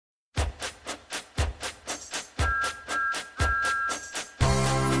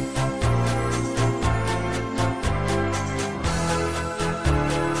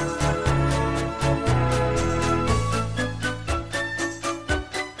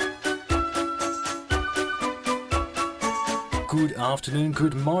good afternoon,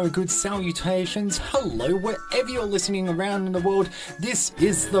 good morrow, good salutations. Hello, wherever you're listening around in the world. This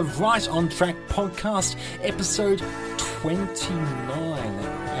is the Right on Track podcast, episode 29.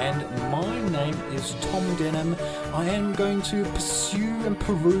 And my name is Tom Denham. I am going to pursue and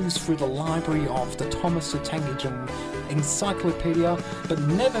peruse through the library of the Thomas the Tank Engine Encyclopedia, but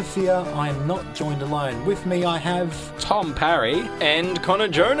never fear, I am not joined alone. With me I have Tom Parry and Connor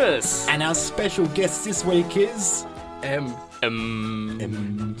Jonas. And our special guest this week is Thank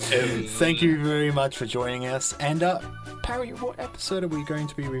you very much for joining us. And Parry, what episode are we going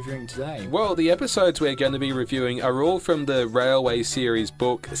to be reviewing today? Well, the episodes we're going to be reviewing are all from the Railway series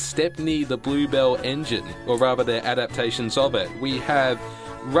book Stepney the Bluebell Engine, or rather their adaptations of it. We have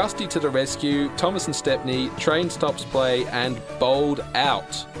Rusty to the Rescue, Thomas and Stepney, Train Stops Play, and Bowled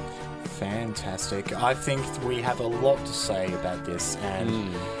Out. Fantastic. I think we have a lot to say about this, and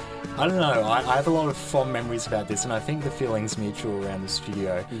I don't know, I have a lot of fond memories about this, and I think the feeling's mutual around the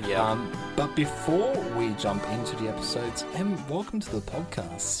studio. Yeah. But before we jump into the episodes, welcome to the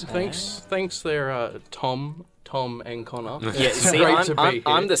podcast. Thanks there, Tom and Connor. Yeah, see, great to be here.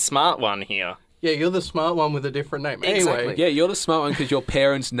 I'm the smart one here. Yeah, you're the smart one with a different name. Exactly. Anyway, Yeah, you're the smart one because your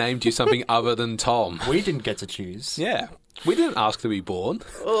parents named you something other than Tom. We didn't get to choose. Yeah. We didn't ask to be born.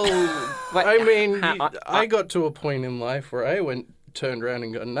 I got to a point in life where I turned around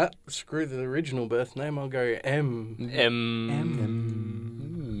and gone, nah, screw the original birth name, I'll go M.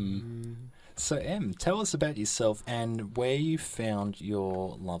 So, tell us about yourself and where you found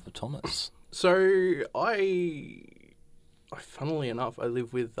your love of Thomas. So, funnily enough, I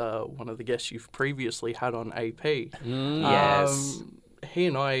live with one of the guests you've previously had on AP. Yes. He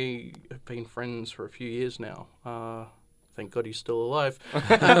and I have been friends for a few years now. Thank God he's still alive.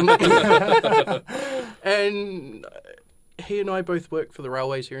 And he and I both work for the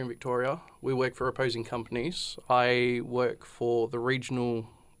railways here in Victoria. We work for opposing companies. I work for the regional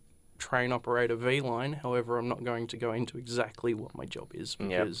train operator V-Line. However, I'm not going to go into exactly what my job is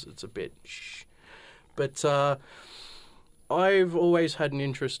because it's a bit shh. But I've always had an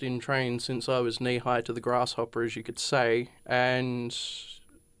interest in trains since I was knee-high to the grasshopper, as you could say, and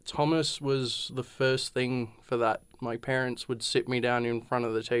Thomas was the first thing for that. My parents would sit me down in front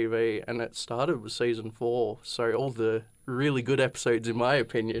of the TV, and it started with season 4, so all the really good episodes in my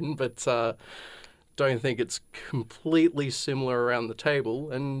opinion, but don't think it's completely similar around the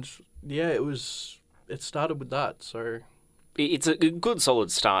table, and yeah, it started with that, so... It's a good,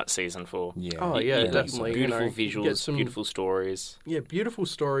 solid start, season 4. Yeah. Oh, yeah, definitely. Beautiful visuals, beautiful stories. Yeah, beautiful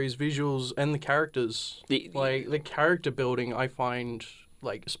stories, visuals, and the characters. The character building, I find,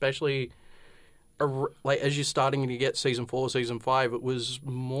 especially... as you're starting to get season 4, season 5, it was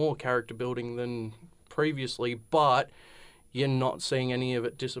more character building than previously, but you're not seeing any of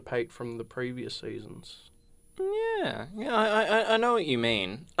it dissipate from the previous seasons. Yeah, I know what you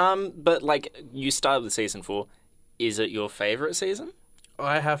mean. But you started with season 4. Is it your favourite season?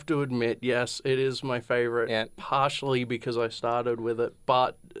 I have to admit, yes, it is my favourite. Yeah. Partially because I started with it,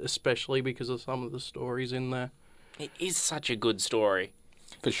 but especially because of some of the stories in there. It is such a good story.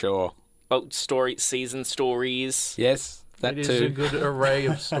 For sure. Oh, season stories. Yes, that It too. is a good array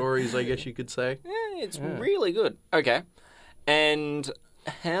of stories, I guess you could say. Yeah, it's really good. Okay. And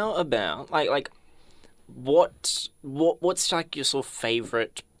how about what's your sort of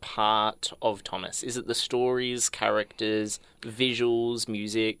favourite part of Thomas? Is it the stories, characters, visuals,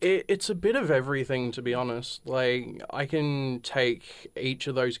 music? It's a bit of everything, to be honest. I can take each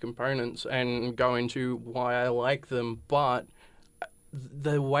of those components and go into why I like them, but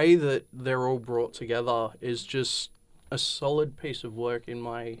the way that they're all brought together is just a solid piece of work, in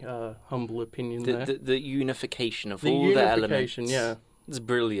my humble opinion. The unification of the all the elements. yeah. It's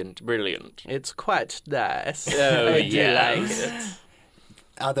brilliant. It's quite nice. Oh, I do yeah. like it.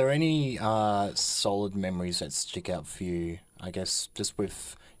 Are there any solid memories that stick out for you, I guess, just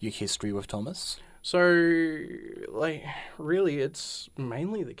with your history with Thomas? So, really, it's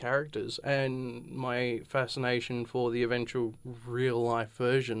mainly the characters and my fascination for the eventual real-life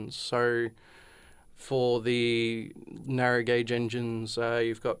versions. So, for the narrow gauge engines,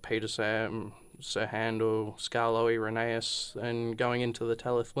 you've got Peter Sam, Sir Handel, Skarloey, Rheneas, and going into the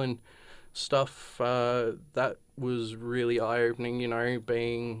Teleflin stuff, that was really eye-opening,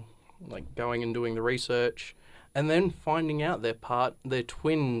 being, going and doing the research. And then finding out they're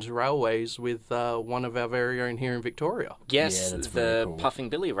twinned railways with one of our very own here in Victoria. Yes, Yeah, that's very the cool. Puffing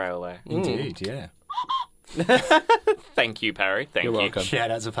Billy Railway. Indeed, yeah. Thank you, Parry. Thank You're you. welcome. Shout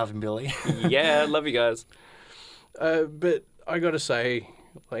out to Puffin Billy. Yeah, love you guys. But I got to say,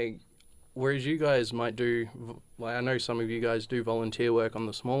 whereas you guys might do, I know some of you guys do volunteer work on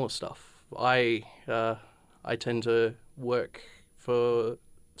the smaller stuff. I tend to work for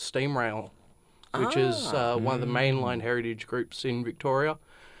Steam Rail, which is one of the mainline heritage groups in Victoria.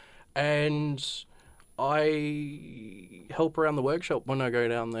 And I help around the workshop when I go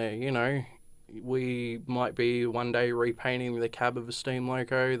down there. You know, we might be one day repainting the cab of a steam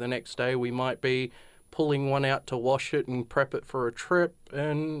loco. The next day we might be pulling one out to wash it and prep it for a trip,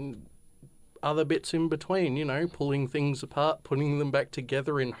 and other bits in between, you know, pulling things apart, putting them back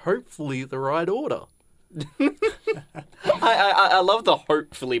together in hopefully the right order. I love the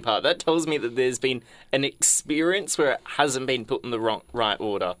hopefully part. That tells me that there's been an experience where it hasn't been put in the right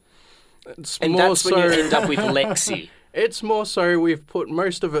order. And that's when you end up with Lexi. It's more so we've put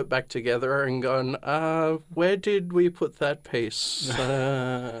most of it back together and gone, where did we put that piece?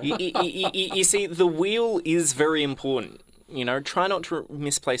 You see, the wheel is very important. You know, try not to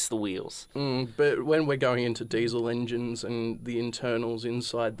misplace the wheels. But when we're going into diesel engines and the internals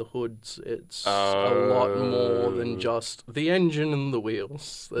inside the hoods, it's a lot more than just the engine and the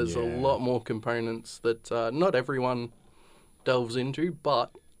wheels. There's a lot more components that not everyone delves into,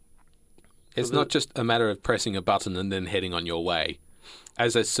 but... It's not just a matter of pressing a button and then heading on your way,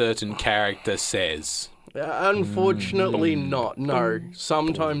 as a certain character says. Unfortunately not, no.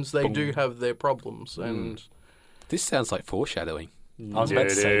 Sometimes they do have their problems, and... This sounds like foreshadowing. I was about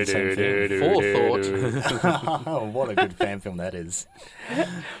to say the same thing. Forethought. Oh, what a good fan film that is.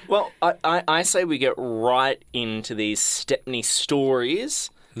 Well, I say we get right into these Stepney stories,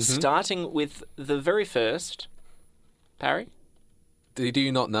 starting with the very first. Parry? Do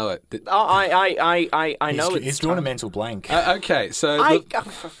you not know it? I know He's drawn a mental blank. Okay, so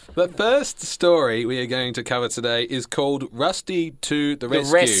the first story we are going to cover today is called Rusty to the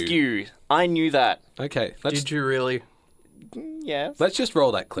Rescue. The Rescue. I knew that. Okay. Did you really? Yeah. Let's just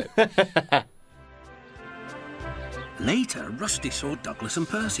roll that clip. Later, Rusty saw Douglas and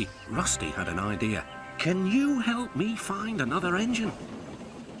Percy. Rusty had an idea. Can you help me find another engine?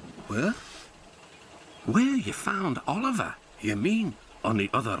 Where? Where you found Oliver? You mean on the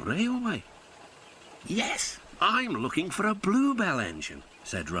other railway? Yes, I'm looking for a Bluebell engine,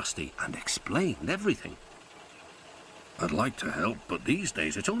 said Rusty, and explained everything. I'd like to help, but these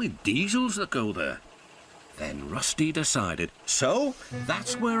days it's only diesels that go there. Then Rusty decided, so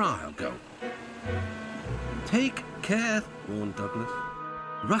that's where I'll go. Take care, warned Douglas.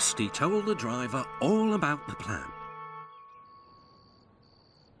 Rusty told the driver all about the plan.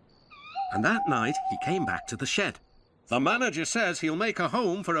 And that night he came back to the shed. The manager says he'll make a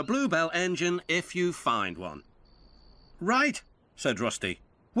home for a Bluebell engine if you find one. Right, said Rusty.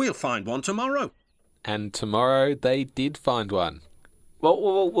 We'll find one tomorrow. And tomorrow they did find one.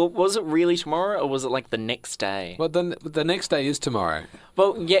 Well, was it really tomorrow, or was it like the next day? Well, then the next day is tomorrow.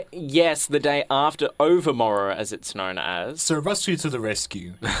 Well, yes, the day after Overmorrow, as it's known as. So Rusty to the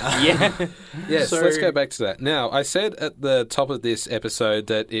rescue. Yeah. Yes, let's go back to that. Now, I said at the top of this episode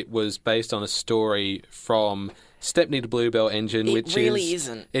that it was based on a story from Stepney the Bluebell Engine, which really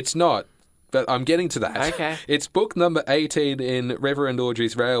isn't. It's not. But I'm getting to that. Okay. It's book number 18 in Reverend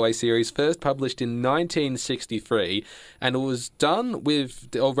Audrey's Railway series, first published in 1963, and it was done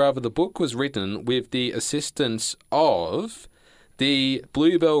with, or rather the book was written with the assistance of the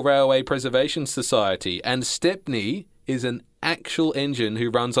Bluebell Railway Preservation Society, and Stepney is an actual engine who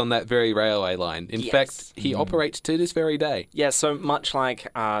runs on that very railway line. In fact, he operates to this very day. Yeah, so much like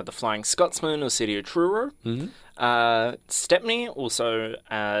the Flying Scotsman or City of Truro, Stepney, also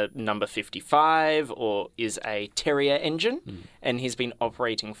number 55, is a Terrier engine, and he's been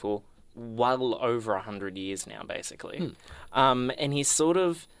operating for well over 100 years now, basically. And he's sort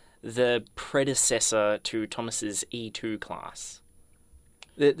of the predecessor to Thomas's E2 class.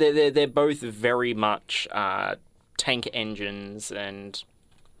 They're both very much tank engines, and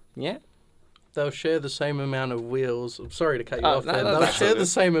yeah. They'll share the same amount of wheels. I'm sorry to cut you off there. no, They'll that's share okay. the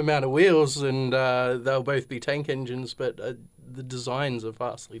same amount of wheels, and they'll both be tank engines, but the designs are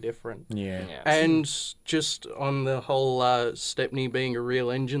vastly different. Yeah. And just on the whole Stepney being a real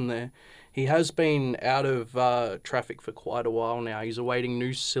engine there, he has been out of traffic for quite a while now. He's awaiting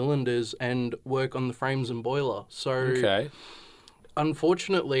new cylinders and work on the frames and boiler. So, Okay.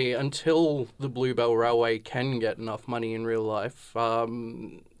 unfortunately, until the Bluebell Railway can get enough money in real life,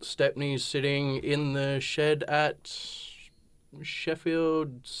 Stepney's sitting in the shed at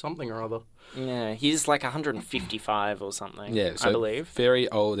Sheffield something or other. Yeah, he's like 155 or something, Yeah, so I believe. very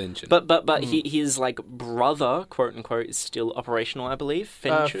old engine. But his like brother, quote unquote, is still operational, I believe.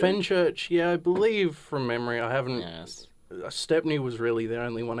 Fenchurch. Fenchurch, yeah, I believe from memory. I haven't. Yes. Stepney was really the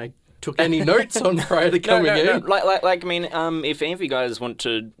only one I took any notes on prior to coming in. Like, I mean, if any of you guys want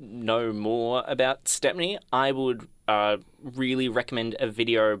to know more about Stepney, I would really recommend a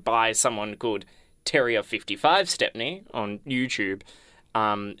video by someone called Terrier 55 Stepney on YouTube,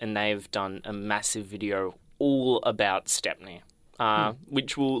 and they've done a massive video all about Stepney,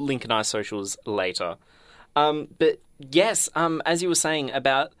 which we'll link in our socials later. But yes, as you were saying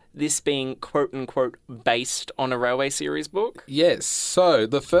about this being quote-unquote based on a Railway series book. Yes, so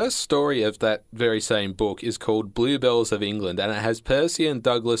the first story of that very same book is called Bluebells of England, and it has Percy and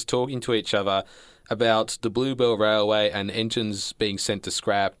Douglas talking to each other about the Bluebell Railway and engines being sent to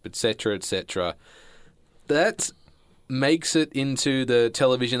scrap, etc., etc. That makes it into the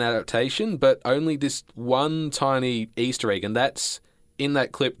television adaptation, but only this one tiny Easter egg, and that's in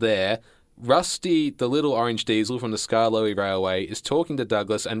that clip there. Rusty, the little orange diesel from the Skarloey Railway, is talking to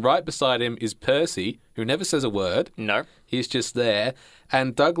Douglas, and right beside him is Percy, who never says a word. No. He's just there.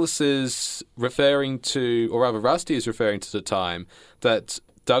 And Douglas is referring to, or rather Rusty is referring to the time that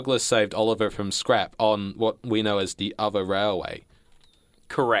Douglas saved Oliver from scrap on what we know as the other railway.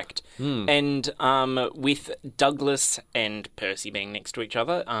 Correct. And with Douglas and Percy being next to each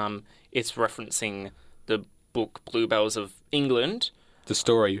other, it's referencing the book Bluebells of England. The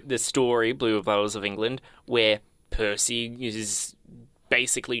story, Bluebells of England, where Percy is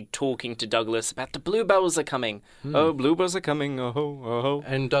basically talking to Douglas about the bluebells are coming. Oh, bluebells are coming. Oh, oh.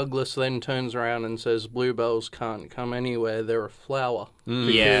 And Douglas then turns around and says, bluebells can't come anywhere, they're a flower.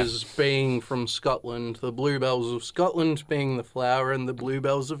 Yeah. Because being from Scotland, the bluebells of Scotland being the flower and the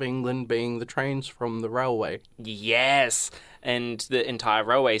bluebells of England being the trains from the railway. Yes. And the entire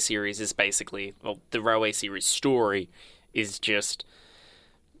Railway series is basically, well, the Railway series story is just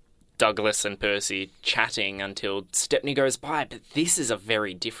Douglas and Percy chatting until Stepney goes by, but this is a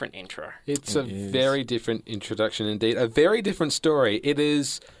very different intro. It's a very different introduction indeed. A very different story. It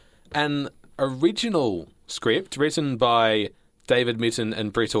is an original script written by David Mitton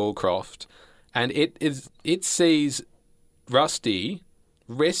and Britt Allcroft, and it sees Rusty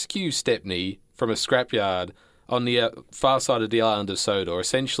rescue Stepney from a scrapyard on the far side of the island of Sodor,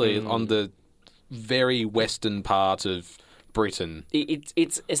 essentially on the very western part of Britain.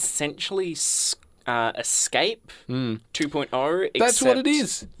 It's essentially Escape 2.0. That's what it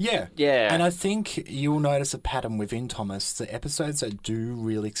is. Yeah. Yeah. And I think you'll notice a pattern within Thomas. The episodes that do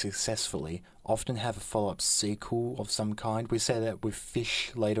really successfully often have a follow-up sequel of some kind. We say that with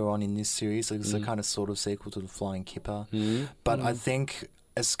Fish later on in this series. It's a kind of sort of sequel to The Flying Kipper. But I think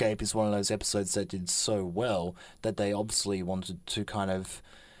Escape is one of those episodes that did so well that they obviously wanted to kind of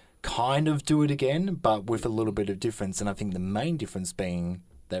do it again, but with a little bit of difference. And I think the main difference being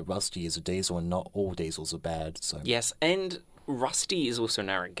that Rusty is a diesel and not all diesels are bad. So Yes, and Rusty is also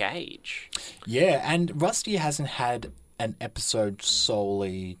narrow gauge. yeah, and Rusty hasn't had an episode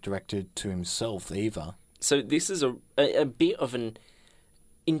solely directed to himself either. So this is a bit of an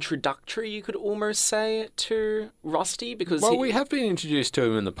introductory, you could almost say, to Rusty, because Well, we have been introduced to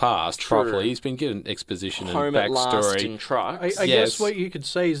him in the past properly. He's been given exposition and home at last backstory. in trucks. I Yes. guess what you could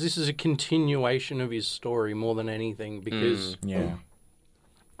say is this is a continuation of his story more than anything, because Yeah.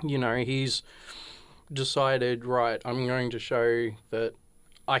 you know, he's decided, right, I'm going to show that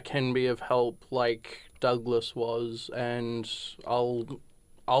I can be of help like Douglas was, and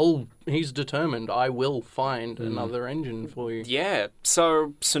he's determined, I will find another engine for you. Yeah,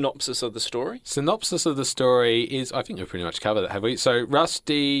 so synopsis of the story. Synopsis of the story is, I think we've pretty much covered it, have we? So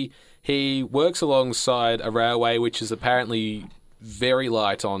Rusty, he works alongside a railway which is apparently very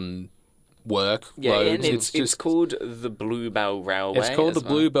light on work Yeah, loads. and it's called the Bluebell Railway. It's called the as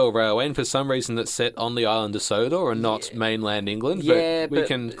well. Bluebell Railway, and for some reason it's set on the island of Sodor and not mainland England, Yeah, but we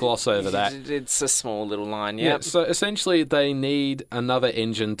can gloss over that. It's a small little line, Yeah, yeah. so essentially they need another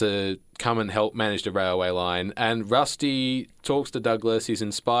engine to come and help manage the railway line, and Rusty talks to Douglas. He's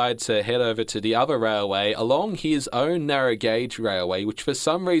inspired to head over to the other railway along his own narrow gauge railway, which for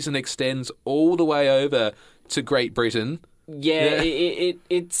some reason extends all the way over to Great Britain. Yeah,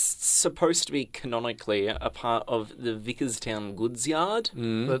 it's supposed to be canonically a part of the Vickerstown goods yard.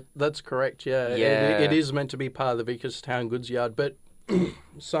 That's correct, yeah. Yeah. It is meant to be part of the Vickerstown goods yard, but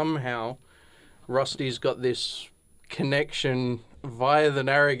somehow Rusty's got this connection via the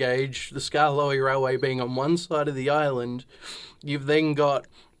narrow gauge, the Skarloey Railway being on one side of the island. You've then got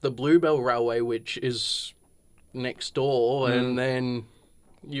the Bluebell Railway, which is next door, and then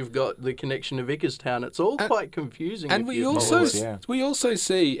you've got the connection to Vickerstown. It's all quite confusing. And if we you also follow it. we also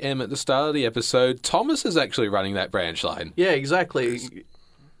see at the start of the episode, Thomas is actually running that branch line. Yeah, exactly.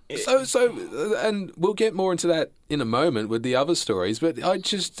 So, and we'll get more into that in a moment with the other stories. But I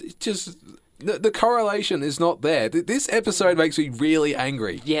just the correlation is not there. This episode makes me really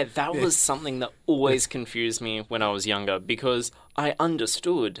angry. Yeah, that was something that always confused me when I was younger, because I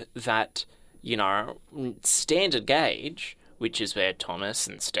understood that, you know, standard gauge which is where Thomas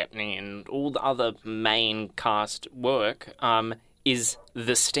and Stepney and all the other main cast work, is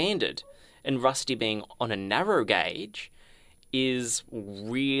the standard. And Rusty being on a narrow gauge is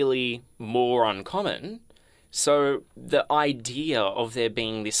really more uncommon. So the idea of there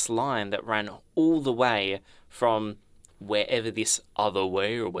being this line that ran all the way from wherever this other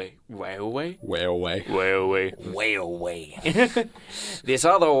railway, this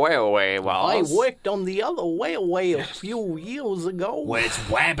other railway I was. worked on the other railway a few years ago. Well, it's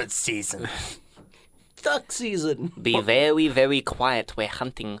rabbit season. Duck season. Be very, very quiet. We're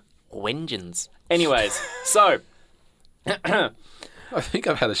hunting wengeance. Anyways, so I think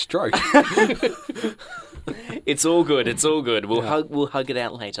I've had a stroke. it's all good. It's all good. We'll hug it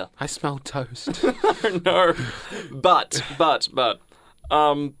out later. I smell toast. No, but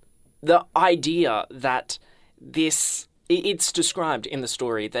the idea that it's described in the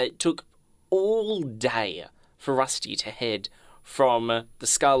story that it took all day for Rusty to head from the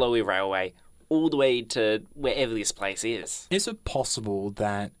Skarloey Railway all the way to wherever this place is. Is it possible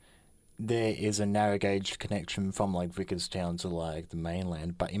that there is a narrow gauge connection from like Vickerstown to like the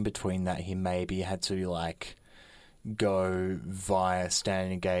mainland, but in between that he maybe had to like go via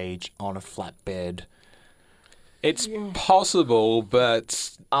standard gauge on a flatbed? It's possible,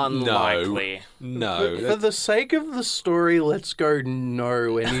 but Unlikely. No. For the sake of the story, let's go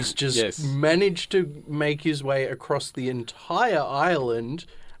no. And he's just Yes. managed to make his way across the entire island,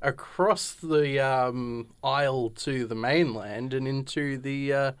 across the isle to the mainland, and into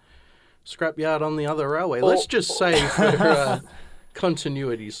the scrapyard on the other railway. Let's just say for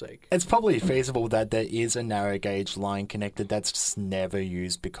continuity's sake. It's probably feasible that there is a narrow gauge line connected that's just never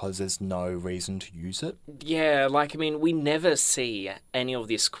used because there's no reason to use it. Yeah, we never see any of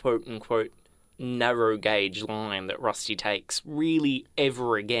this quote-unquote narrow gauge line that Rusty takes really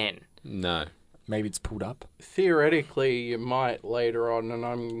ever again. No. Maybe it's pulled up. Theoretically, you might later on, and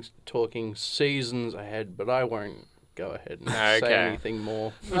I'm talking seasons ahead, but I won't go ahead and say Okay. anything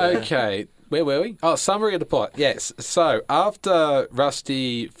more. Okay. Where were we? Oh, summary of the plot. Yes. So, after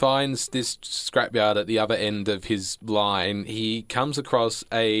Rusty finds this scrapyard at the other end of his line, he comes across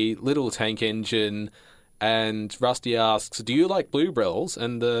a little tank engine, and Rusty asks, "Do you like bluebells?"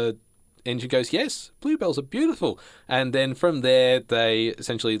 And the engine goes, "Yes, bluebells are beautiful." And then from there, they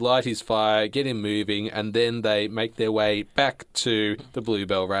essentially light his fire, get him moving, and then they make their way back to the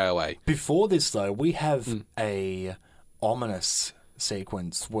Bluebell Railway. Before this, though, we have a ominous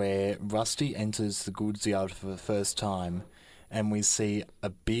sequence where Rusty enters the goods yard for the first time, and we see a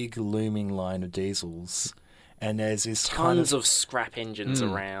big looming line of diesels, and there's this Tons of scrap engines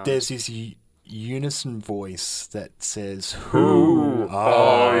around. there's this unison voice that says, "Who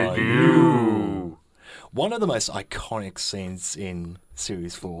are you?" One of the most iconic scenes in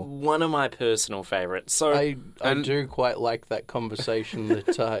Series 4. One of my personal favourites. So I do quite like that conversation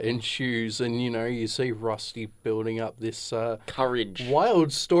that ensues, and you see Rusty building up this courage.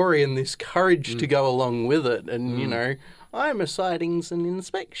 wild story and this courage to go along with it, and I'm a sightings and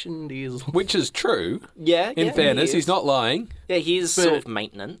inspection diesel. Which is true. Yeah, In fairness, he he's is. not lying. Yeah, he is sort of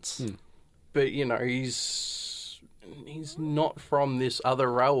maintenance. But he's not from this other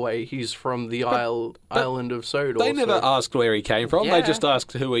railway. He's from the island of Sodor. They never so- asked where he came from. Yeah. They just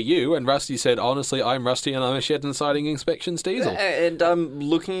asked, "Who are you?" And Rusty said, "Honestly, I'm Rusty and I'm a shed and siding inspections diesel." And I'm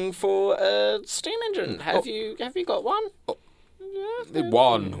looking for a steam engine. Have you got one?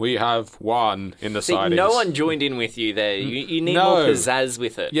 One. We have one in the See, sidings. no one joined in with you there. You need No. more pizzazz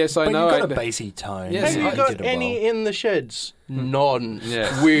with it. Yes, I But know. you've got a bassy tone. Yes, Have You you got did it any well. in the sheds? None.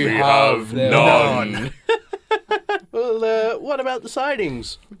 Yes. We have none. Well, what about the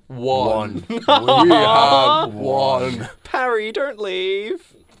sightings? One. We have one. Parry, don't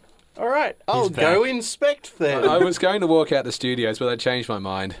leave. All right, I'll He's go back. inspect then. I was going to walk out the studios, but I changed my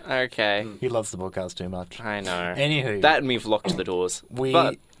mind. Okay, He loves the podcast too much. I know. Anywho, That and we've locked the doors.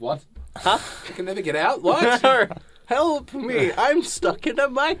 But What? Huh? You can never get out? What? Help me! I'm stuck in a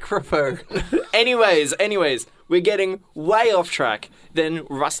microphone. anyways, we're getting way off track. Then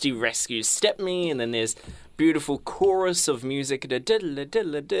Rusty rescues Stepney, and then there's beautiful chorus of music.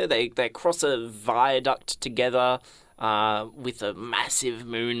 They cross a viaduct together with a massive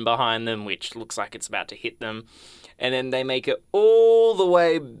moon behind them, which looks like it's about to hit them. And then they make it all the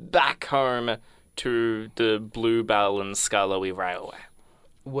way back home to the Bluebell and Skarloey Railway.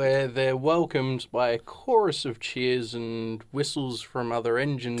 Where they're welcomed by a chorus of cheers and whistles from other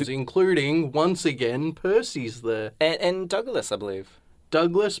engines, including, once again, Percy's there. And Douglas, I believe.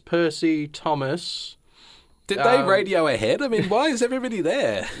 Douglas, Percy, Thomas. Did they radio ahead? I mean, why is everybody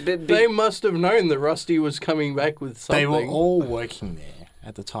there? They must have known that Rusty was coming back with something. they were all working there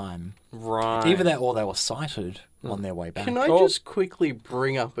at the time. Right. Either that or they were sighted on their way back. Can I Oh. just quickly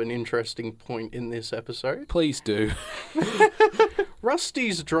bring up an interesting point in this episode? Please do.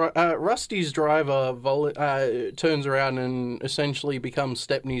 Rusty's driver turns around and essentially becomes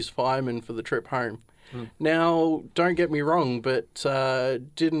Stepney's fireman for the trip home. Now, don't get me wrong, but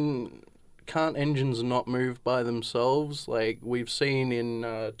can't engines not move by themselves? Like we've seen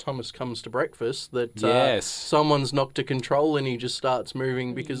in Thomas Comes to Breakfast that Yes. someone's knocked a control and he just starts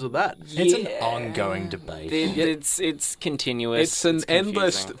moving because of that. It's an ongoing debate. It's continuous. It's an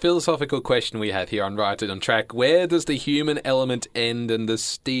endless confusing. philosophical question we have here on Right on Track. Where does the human element end and the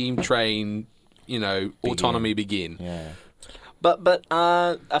steam train, autonomy begin? Yeah. But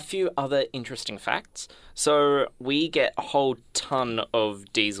a few other interesting facts. So we get a whole ton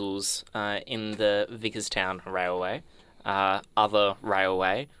of diesels in the Vickerstown Railway, other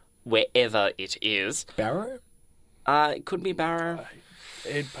railway, wherever it is. Barrow? It could be Barrow.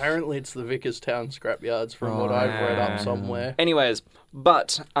 Apparently, it's the Vickerstown scrapyards from what I've read up somewhere. Anyways,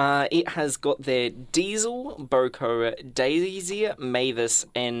 but it has got their Diesel, Boko, Daisy, Mavis,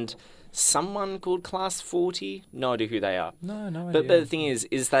 and someone called Class 40. No idea who they are. No idea. But the thing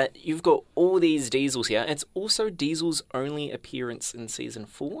is that you've got all these Diesels here. It's also Diesel's only appearance in Season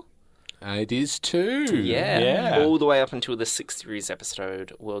 4. It is too. Yeah. All the way up until the 6th series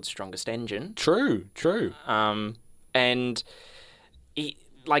episode, World's Strongest Engine. True. And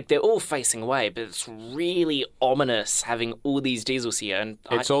they're all facing away, but it's really ominous having all these Diesels here. And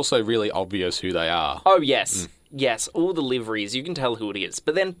It's also really obvious who they are. oh, yes. Yes, all the liveries, you can tell who it is.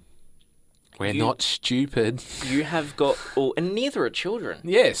 But then We're not stupid. you have got all... And neither are children.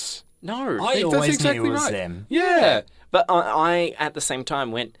 Yes. No. I That's always exactly knew it was right. them. Yeah. But I, at the same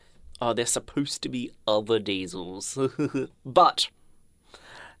time, went, oh, there's supposed to be other Diesels. But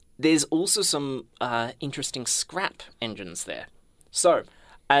there's also some interesting scrap engines there. So,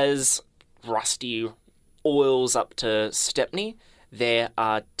 as Rusty oils up to Stepney, there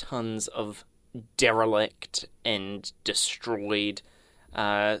are tons of derelict and destroyed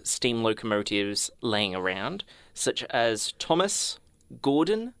steam locomotives laying around, such as Thomas,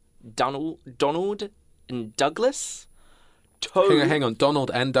 Gordon, Donald, and Douglas. Toad, Hang on.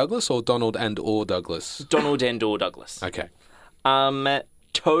 Donald and Douglas or Donald and or Douglas? Donald and or Douglas. Okay.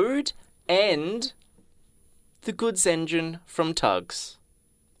 Toad, and the goods engine from Tugs.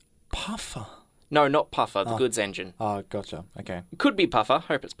 Puffer. No, not Puffer, the goods engine. Oh, gotcha. Okay. Could be Puffer,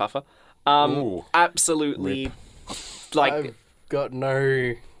 hope it's Puffer. Ooh. Absolutely, I've got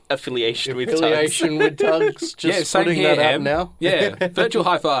no affiliation with Tugs. affiliation with Tugs. Just Yeah, same putting here, that out Em. now. Yeah. Virtual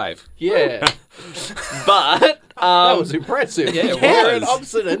high five. Yeah, But, that was impressive. Yeah, it We're was. an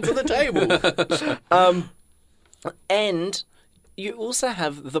opposite ends of the table. and you also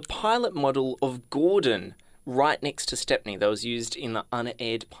have the pilot model of Gordon right next to Stepney that was used in the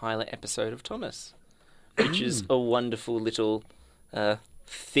unaired pilot episode of Thomas, which is a wonderful little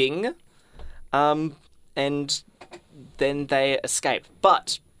thing. And then they escape.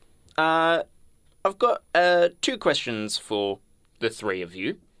 But I've got 2 questions for the 3 of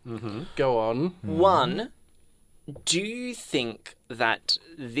you. Go on. One, do you think that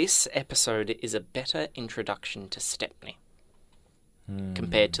this episode is a better introduction to Stepney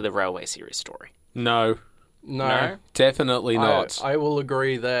compared to the Railway series story? No. No. Definitely not. I will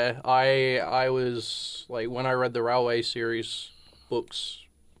agree there. I was like when I read the Railway series books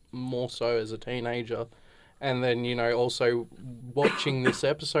more so as a teenager, and then also watching this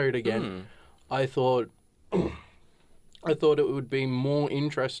episode again, I thought it would be more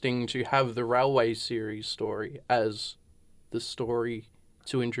interesting to have the Railway series story as the story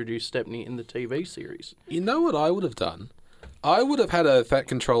to introduce Stepney in the TV series. You know what I would have done? I would have had a Fat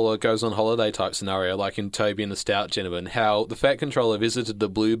Controller goes on holiday type scenario like in Toby and the Stout Gentleman, how the Fat Controller visited the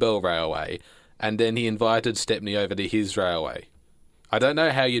Bluebell Railway and then he invited Stepney over to his railway. I don't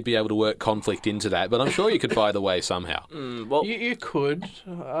know how you'd be able to work conflict into that, but I'm sure you could find a way somehow. Well, You could.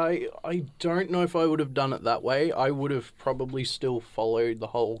 I don't know if I would have done it that way. I would have probably still followed the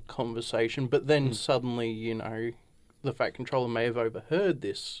whole conversation, but then suddenly, the Fat Controller may have overheard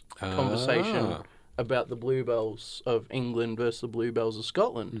this conversation about the Bluebells of England versus the Bluebells of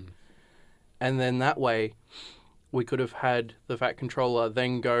Scotland. And then that way, we could have had the Fat Controller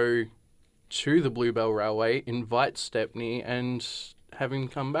then go to the Bluebell Railway, invite Stepney, and have him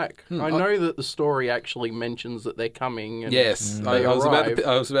come back. I know that the story actually mentions that they're coming. And Yes, they I was arrive.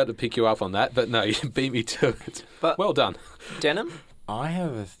 about to pick you up on that, but no, you beat me to it. But- well done. Denim? I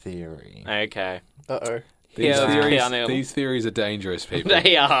have a theory. Okay. Uh-oh. These theories are dangerous, people.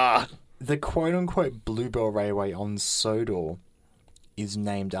 They are. The quote-unquote Bluebell Railway on Sodor is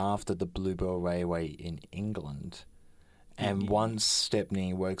named after the Bluebell Railway in England. And once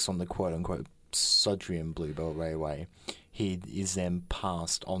Stepney works on the quote-unquote Sodrian Bluebell Railway, he is then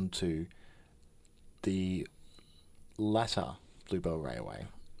passed onto the latter Bluebell Railway.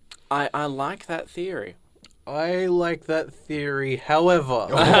 I like that theory. I like that theory. However,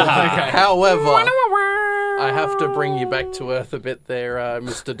 I have to bring you back to earth a bit there,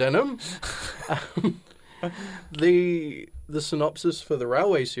 Mr. Denham. The synopsis for the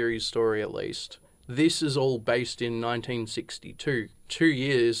Railway series story, at least, this is all based in 1962, 2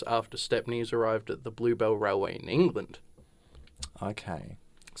 years after Stepney's arrived at the Bluebell Railway in England. Okay.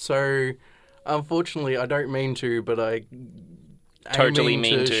 So, unfortunately, I don't mean to, but I Totally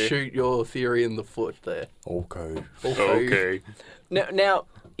aiming mean to. shoot your theory in the foot there. Okay. Now,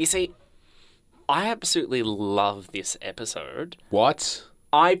 you see, I absolutely love this episode. What?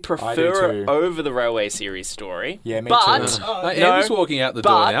 I prefer too. it over the Railway series story. Yeah, me but, too. Em's walking out the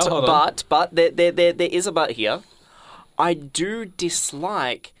door now. Hold on. But there is a but here. I do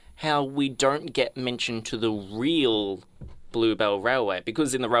dislike how we don't get mentioned to the real Bluebell Railway,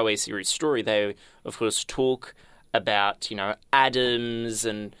 because in the Railway series story, they of course talk about, Adams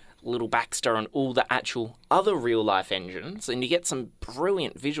and Little Baxter and all the actual other real life engines, and you get some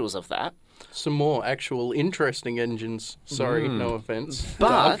brilliant visuals of that. Some more actual interesting engines. Sorry, no offense.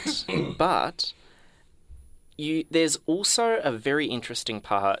 But there's also a very interesting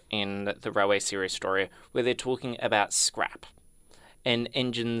part in the Railway series story where they're talking about scrap and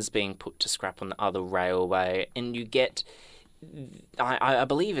engines being put to scrap on the other railway, and you get, I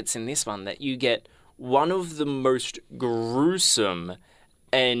believe it's in this one, that you get one of the most gruesome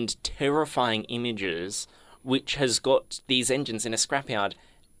and terrifying images, which has got these engines in a scrapyard,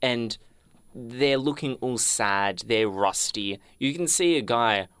 and they're looking all sad, they're rusty. You can see a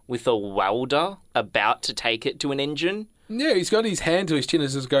guy with a welder about to take it to an engine. Yeah, he's got his hand to his chin and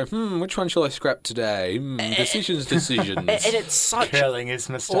says, which one shall I scrap today? Decisions. And it's such... Curling his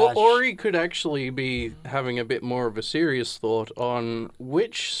moustache. Or he could actually be having a bit more of a serious thought on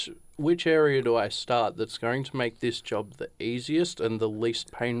which area do I start that's going to make this job the easiest and the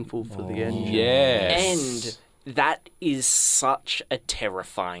least painful for the engine. Yes. And that is such a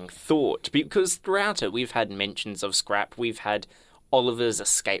terrifying thought, because throughout it we've had mentions of scrap, we've had Oliver's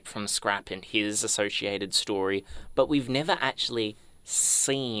escape from scrap and his associated story, but we've never actually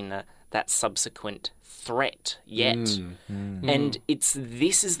seen that subsequent threat yet. And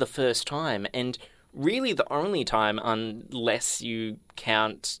this is the first time, and really the only time, unless you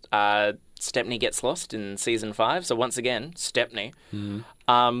count Stepney Gets Lost in season 5, so once again, Stepney,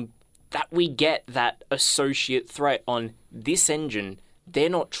 that we get that associate threat on this engine. They're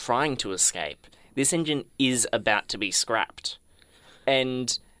not trying to escape. This engine is about to be scrapped.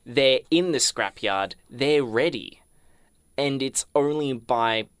 And they're in the scrapyard, they're ready. And it's only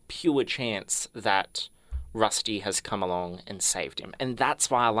by pure chance that Rusty has come along and saved him. And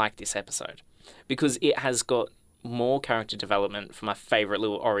that's why I like this episode, because it has got more character development for my favourite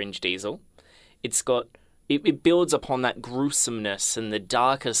little orange diesel. It builds upon that gruesomeness and the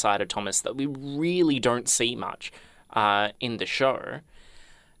darker side of Thomas that we really don't see much in the show.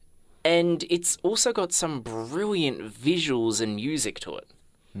 And it's also got some brilliant visuals and music to it.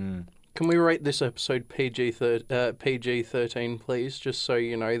 Can we rate this episode PG-13, please? Just so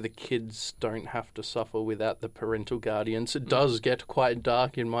you know, the kids don't have to suffer without the parental guardians. It does get quite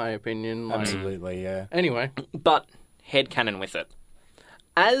dark, in my opinion. Absolutely, yeah. Anyway. But headcanon with it.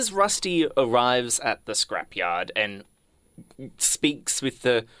 As Rusty arrives at the scrapyard and speaks with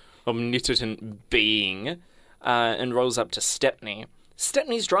the omnipotent being and rolls up to Stepney,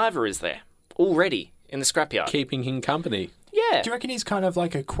 Stepney's driver is there, already in the scrapyard. Keeping him company. Yeah. Do you reckon he's kind of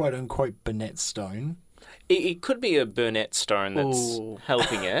like a quote-unquote Burnett Stone? It could be a Burnett Stone that's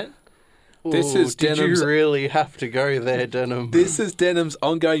helping it. This is did Denham's... you really have to go there, Denham? This is Denham's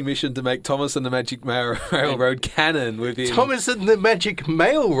ongoing mission to make Thomas and the Magic Railroad canon within... Thomas and the Magic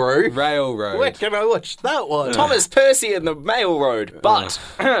Mail Road? Railroad. Where can I watch that one? Thomas Percy and the Mail Road. But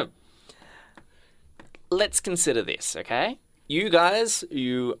let's consider this, okay? You guys,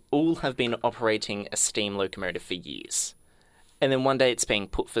 you all have been operating a steam locomotive for years. And then one day it's being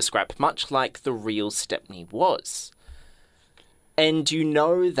put for scrap, much like the real Stepney was. And you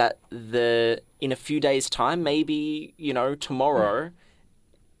know that in a few days' time, maybe, tomorrow,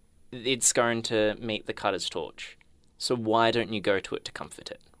 it's going to meet the cutter's torch. So why don't you go to it to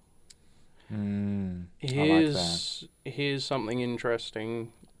comfort it? Here's something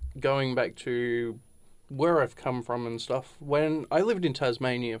interesting. Going back to where I've come from and stuff. When I lived in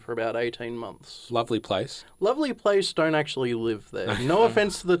Tasmania for about 18 months. Lovely place. Lovely place, don't actually live there. No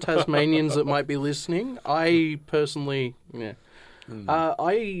offence to the Tasmanians that might be listening. I personally,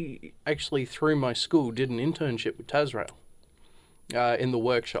 I actually, through my school, did an internship with Tasrail in the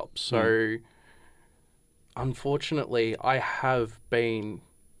workshop. So unfortunately, I have been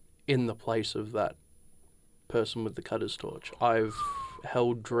in the place of that person with the cutter's torch. I've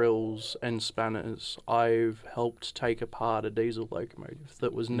held drills and spanners. I've helped take apart a diesel locomotive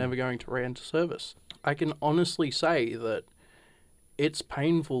that was never going to re-enter service. I can honestly say that it's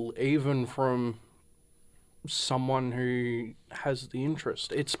painful even from someone who has the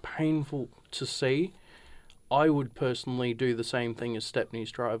interest. It's painful to see. I would personally do the same thing as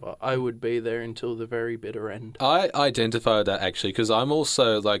Stepney's driver. I would be there until the very bitter end. I identify with that actually because I'm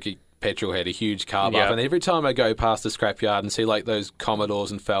also like a petrol head, a huge car buff, Yeah. and every time I go past the scrapyard and see like those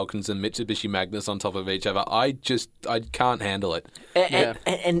Commodores and Falcons and Mitsubishi Magnus on top of each other, I can't handle it.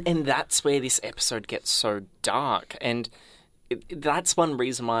 And that's where this episode gets so dark. And that's one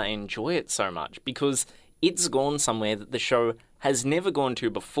reason why I enjoy it so much, because it's gone somewhere that the show has never gone to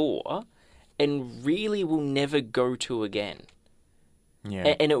before and really will never go to again.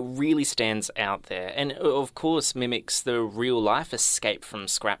 Yeah. And it really stands out there. And of course mimics the real life escape from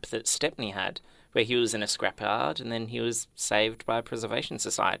scrap that Stepney had, where he was in a scrapyard and then he was saved by a preservation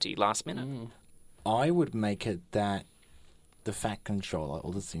society last minute. I would make it that the Fat Controller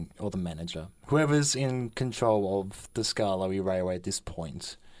or the manager, whoever's in control of the Skarloey Railway at this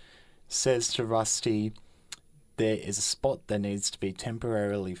point, says to Rusty, there is a spot that needs to be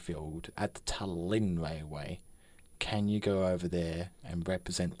temporarily filled at the Tallinn Railway. Can you go over there and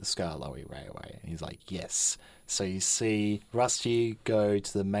represent the Skarloey Railway? And he's like, yes. So you see Rusty go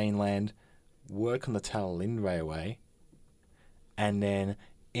to the mainland, work on the Tallinn Railway, and then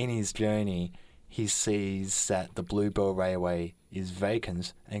in his journey, he sees that the Bluebell Railway is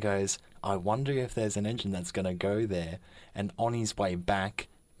vacant and goes, I wonder if there's an engine that's going to go there. And on his way back,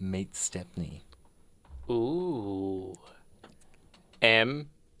 meets Stepney. Ooh.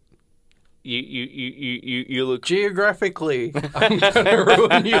 You look... Geographically, I'm going to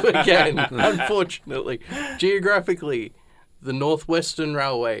ruin you again, unfortunately. Geographically, the Northwestern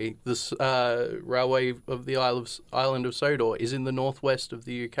Railway, this railway of the island of Sodor, is in the northwest of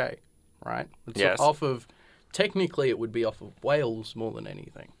the UK, right? It's Yes. off of... Technically, it would be off of Wales more than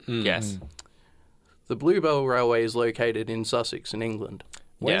anything. Yes. The Bluebell Railway is located in Sussex in England.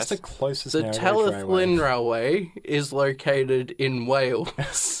 Where's Yes. the closest The narrow gauge Talyllyn Railway is located in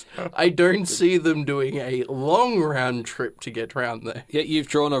Wales. I don't see them doing a long round trip to get round there. Yeah, you've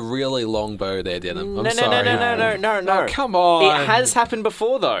drawn a really long bow there, Denham. I'm No. sorry. Come on. It has happened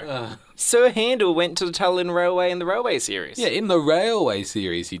before, though. Sir Handel went to the Tallinn Railway in the Railway series. Yeah, in the Railway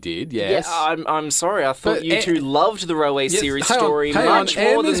series he did, yes. Yeah, I'm sorry. I thought But you two loved the Railway Yes, series hang on, story hang much on.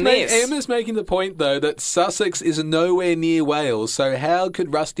 more than this. Emma's making the point, though, that Sussex is nowhere near Wales, so how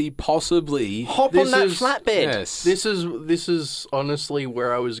could Rusty possibly... Hop on This that is- flatbed. Yes. This is honestly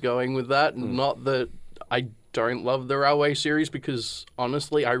where I was going with that. Not that I don't love the Railway series, because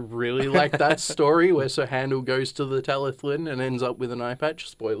honestly I really like that story where Sir Handel goes to the Talyllyn and ends up with an eye patch.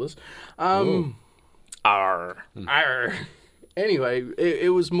 Spoilers. Arr. Arr. Anyway,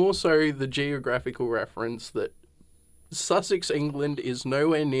 it was more so the geographical reference that Sussex, England is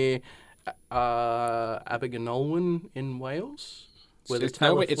nowhere near Abergynolwyn in Wales. Where the It's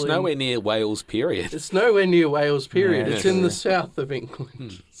Talyllyn- nowhere near Wales, period. It's nowhere near Wales, period. Yeah, It's in the true. south of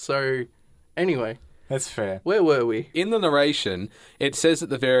England. So, anyway, That's fair. where were we? In the narration, it says at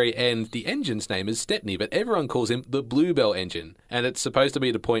the very end the engine's name is Stepney, but everyone calls him the Bluebell engine, and it's supposed to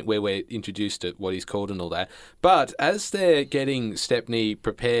be the point where we're introduced to what he's called and all that. But as they're getting Stepney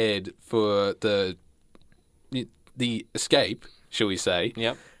prepared for the escape, shall we say,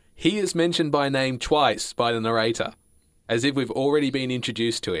 Yep. he is mentioned by name twice by the narrator, as if we've already been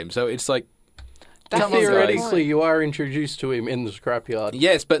introduced to him. So it's like, Come on, Theoretically, you are introduced to him in the scrapyard.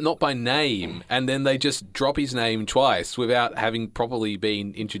 yes, but not by name. And then they just drop his name twice without having properly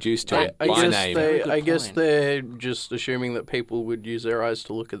been introduced to it I by guess name. Very good I guess point. they're just assuming that people would use their eyes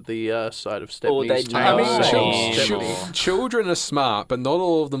to look at the side of Stepney's they tail. know. I mean, Oh, saying sure. Stepney. children are smart, but not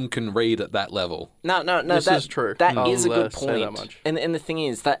all of them can read at that level. No, This is true. That I'll, is a good say that point. much. And the thing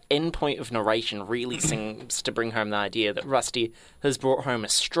is, that end point of narration really seems to bring home the idea that Rusty has brought home a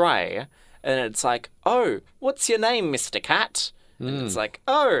stray, and it's like, oh, what's your name, Mr. Cat? And it's like,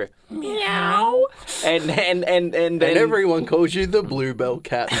 oh, meow. And And everyone calls you the Bluebell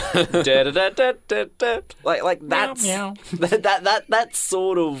Cat. da-da-da-da-da-da. like that's that's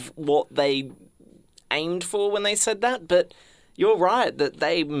sort of what they aimed for when they said that, but you're right that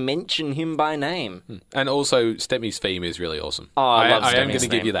they mention him by name. And also, Stepney's theme is really awesome. Oh, I love I am Stepney's going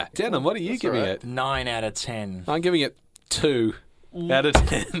to give theme. you that. Denham, what are you giving all right. it? 9 out of 10. I'm giving it 2. out of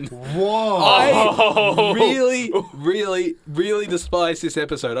 10. Whoa! I really despise this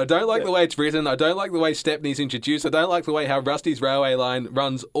episode. I don't like the way it's written. I don't like the way Stepney's introduced. I don't like the way how Rusty's railway line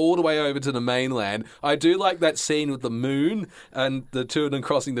runs all the way over to the mainland. I do like that scene with the moon and the two of them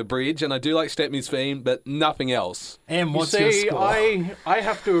crossing the bridge, and I do like Stepney's theme, but nothing else. And what's See, your score? I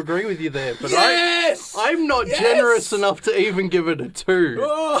have to agree with you there, but Yes! I'm not Yes! generous enough to even give it a 2.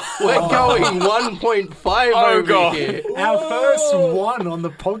 Oh. We're going 1.5 over God. here. Our first one on the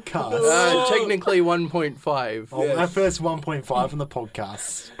podcast. Technically 1.5. Oh, our first 1.5 on the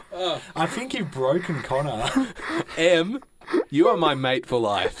podcast. I think you've broken Connor. M, you are my mate for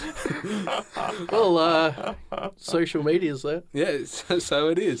life. Well, social media's there. Yeah, so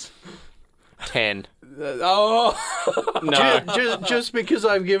it is. 10. Oh, No. Just because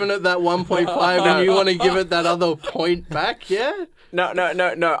I've given it that 1.5 and you want to give it that other point back, yeah? No.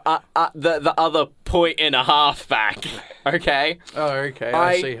 The other 1.5 back. Okay? Oh, okay.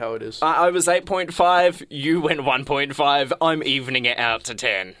 I see how it is. I was 8.5. You went 1.5. I'm evening it out to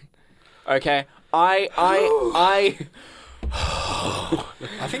 10. Okay? I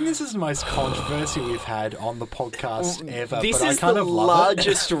I think this is the most controversy we've had on the podcast ever. This but is I kind the of love it.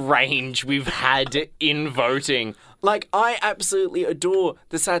 largest range we've had in voting. Like, I absolutely adore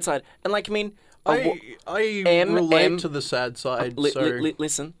the sad side. And, like, I mean... I M- relate to the sad side, so...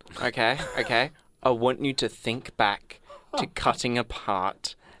 Listen, okay. I want you to think back to cutting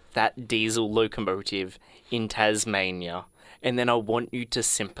apart that diesel locomotive in Tasmania. And then I want you to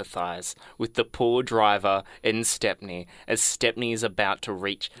sympathise with the poor driver in Stepney as Stepney is about to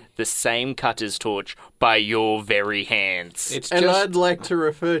reach the same cutter's torch by your very hands. it's And just... I'd like to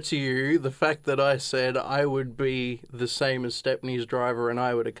refer to you the fact that I said I would be the same as Stepney's driver and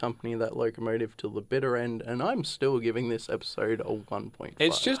I would accompany that locomotive till the bitter end, and I'm still giving this episode a 1.5.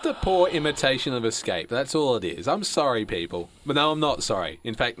 It's just a poor imitation of Escape. That's all it is. I'm sorry, people. But no, I'm not sorry.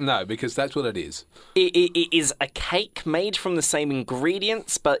 In fact, no, because that's what it is. It is a cake made from the same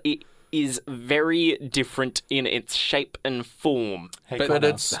ingredients, but it is very different in its shape and form. Hey, But But Connor,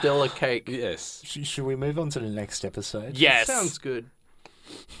 it's still a cake. Yes. should we move on to the next episode? Yes. Sounds good.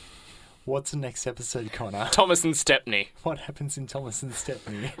 What's the next episode, Connor? Thomas and Stepney. What happens in Thomas and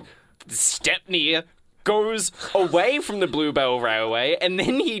Stepney? Stepney goes away from the Bluebell Railway and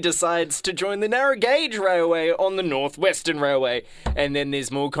then he decides to join the Narrow Gauge Railway on the North Western Railway. And then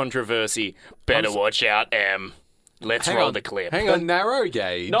there's more controversy. Better watch out, Em. Let's Hang roll on. the clip. Hang The on. narrow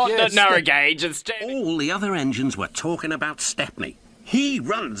gauge. Not Yes, the Narrow Gauge, it's All the other engines were talking about Stepney. He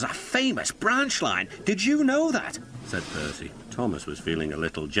runs a famous branch line. Did you know that? Said Percy. Thomas was feeling a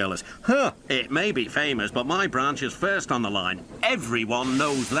little jealous. Huh, it may be famous, but my branch is first on the line. Everyone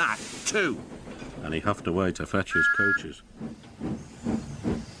knows that, too. And he huffed away to fetch his coaches.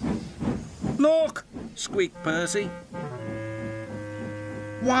 Look, squeaked Percy.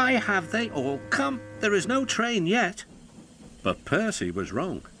 Why have they all come? There is no train yet. But Percy was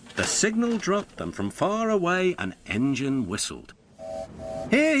wrong. The signal dropped, and from far away an engine whistled.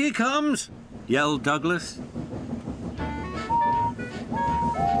 Here he comes, yelled Douglas.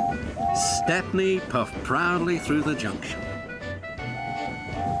 Stepney puffed proudly through the junction.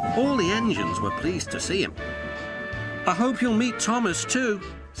 All the engines were pleased to see him. I hope you'll meet Thomas too,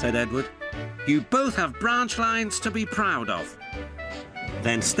 said Edward. You both have branch lines to be proud of.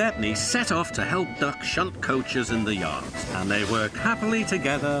 Then Stepney set off to help Duck shunt coaches in the yards, and they worked happily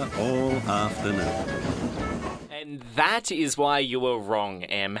together all afternoon. And that is why you were wrong,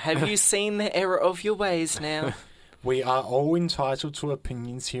 Em. Have you seen the error of your ways now? We are all entitled to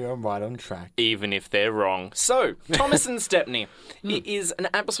opinions here on Right on Track. Even if they're wrong. So, Thomas and Stepney. It is an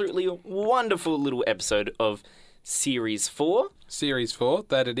absolutely wonderful little episode of Series 4. Series 4,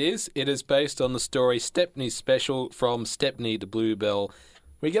 that it is. It is based on the story Stepney Special from Stepney to Bluebell.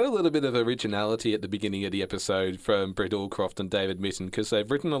 We get a little bit of originality at the beginning of the episode from Britt Allcroft and David Mitton because they've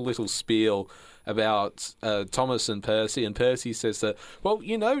written a little spiel about Thomas and Percy says that, well,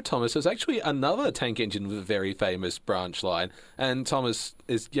 you know, Thomas, there's actually another tank engine with a very famous branch line, and Thomas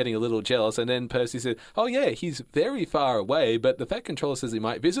is getting a little jealous, and then Percy said, oh yeah, he's very far away, but the Fat Controller says he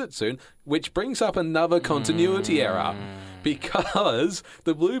might visit soon, which brings up another continuity error, because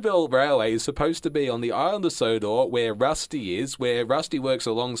the Bluebell Railway is supposed to be on the island of Sodor, where Rusty is, where Rusty works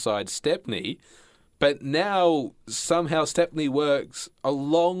alongside Stepney. But now, somehow, Stepney works a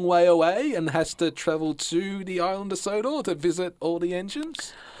long way away and has to travel to the island of Sodor to visit all the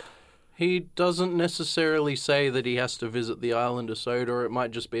engines? He doesn't necessarily say that he has to visit the island of Sodor. It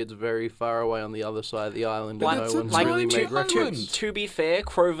might just be it's very far away on the other side of the island and That's no a one's tiny really made island. reference. To be fair,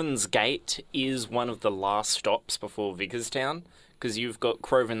 Croven's Gate is one of the last stops before Vickerstown, because you've got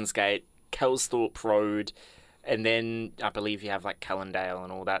Croven's Gate, Kelsthorpe Road, And then I believe you have like Callendale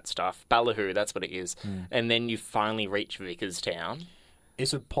and all that stuff. Ballyhoo, that's what it is. And then you finally reach Vickerstown.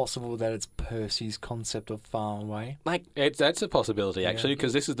 Is it possible that it's Percy's concept of far away? Like, That's a possibility, actually,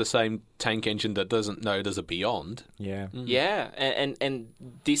 because this is the same tank engine that doesn't know there's a beyond. Yeah. yeah, and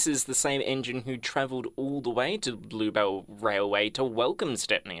this is the same engine who travelled all the way to Bluebell Railway to welcome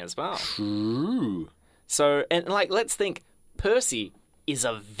Stepney as well. True. So, and like, let's think, Percy is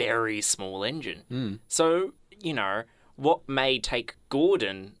a very small engine. So, what may take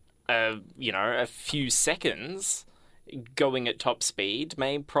Gordon, a few seconds going at top speed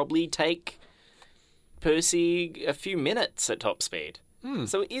may probably take Percy a few minutes at top speed.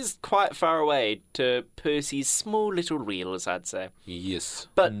 So it is quite far away to Percy's small little wheels, I'd say. Yes.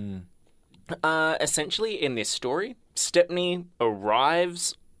 But essentially, in this story, Stepney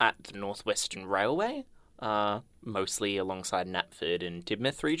arrives at the Northwestern Railway, mostly alongside Knapford and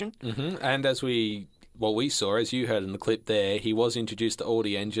Teignmouth region. And as we saw, as you heard in the clip there, he was introduced to all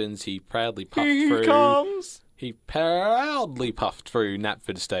the engines. He proudly puffed through. Comes! He proudly puffed through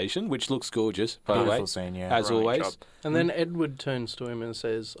Knapford Station, which looks gorgeous, by the way. Beautiful scene, yeah. As Brilliant always. job. And then Edward turns to him and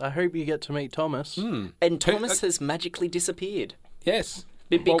says, I hope you get to meet Thomas. And Thomas has magically disappeared. Yes.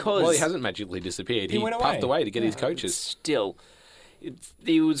 Because Well, he hasn't magically disappeared. He went puffed away. away to get his coaches. Still,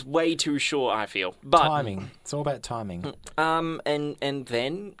 he was way too short, I feel. But Timing. It's all about timing. and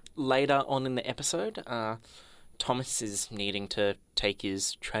then later on in the episode, Thomas is needing to take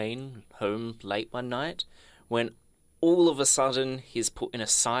his train home late one night when all of a sudden he's put in a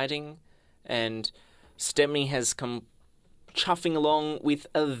siding and Stepney has come chuffing along with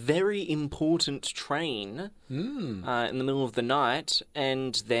a very important train in the middle of the night,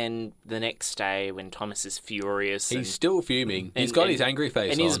 and then the next day when Thomas is furious He's still fuming. He's got his angry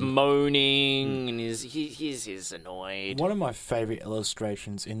face and on. he's moaning and he's annoyed. One of my favourite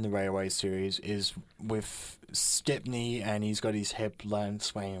illustrations in the Railway series is with Stepney, and he's got his headlamp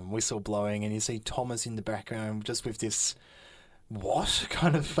swaying and whistle blowing, and you see Thomas in the background just with this what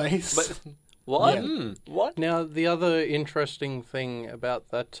kind of face. But what? Yeah. What? Now, the other interesting thing about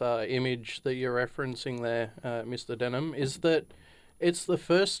that image that you're referencing there, Mr. Denham, is that it's the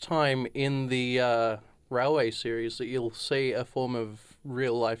first time in the Railway series that you'll see a form of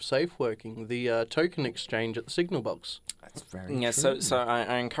real-life safe working, the token exchange at the signal box. That's very Yeah, true. so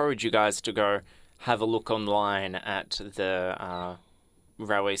I encourage you guys to go have a look online at the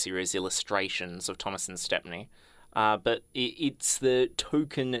Railway series illustrations of Thomas and Stepney. But it's the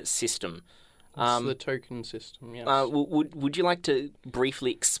token system. It's the token system, yes. Would you like to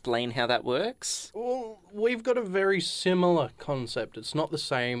briefly explain how that works? Well, we've got a very similar concept. It's not the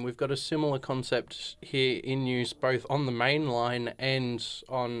same. We've got a similar concept here in use both on the main line and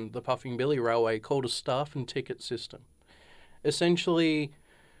on the Puffing Billy Railway called a staff and ticket system. Essentially,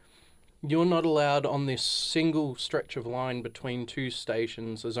 you're not allowed on this single stretch of line between two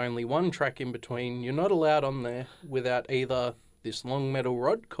stations. There's only one track in between. You're not allowed on there without either this long metal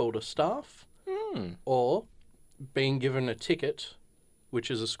rod called a staff or being given a ticket, which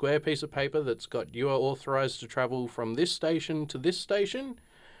is a square piece of paper that's got you are authorised to travel from this station to this station,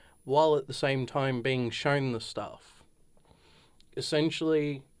 while at the same time being shown the staff.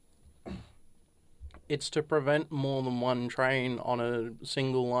 Essentially, it's to prevent more than one train on a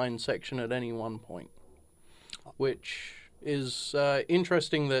single line section at any one point, which is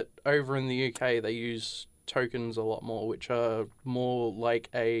interesting that over in the UK they use tokens a lot more, which are more like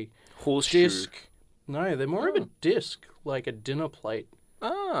a Horseshoe. disc. No, they're more of a disc, like a dinner plate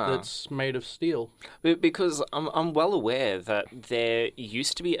that's made of steel. Because I'm well aware that there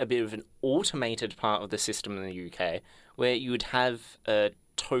used to be a bit of an automated part of the system in the UK where you would have a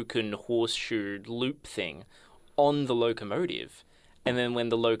token horseshoe loop thing on the locomotive, and then when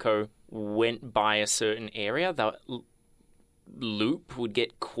the loco went by a certain area, that loop would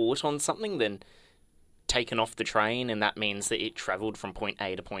get caught on something, then taken off the train, and that means that it travelled from point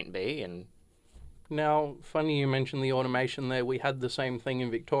A to point B. And Now, funny you mentioned the automation there. We had the same thing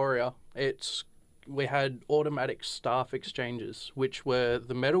in Victoria. We had automatic staff exchanges, which were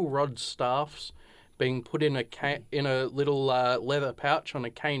the metal rod staffs being put in a little leather pouch on a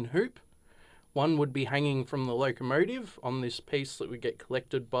cane hoop. One would be hanging from the locomotive on this piece that would get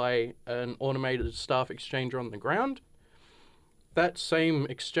collected by an automated staff exchanger on the ground. That same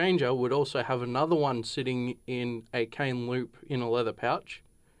exchanger would also have another one sitting in a cane loop in a leather pouch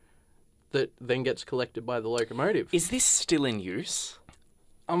that then gets collected by the locomotive. is this still in use?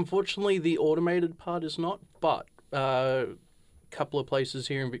 Unfortunately, the automated part is not, but a couple of places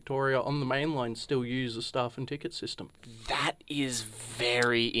here in Victoria on the main line still use the staff and ticket system. That is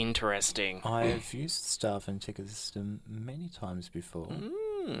very interesting. I've used the staff and ticket system many times before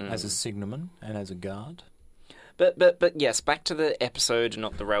as a signalman and as a guard. But yes, back to the episode,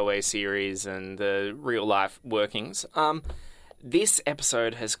 not the railway series and the real life workings. This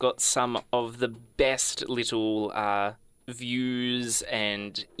episode has got some of the best little views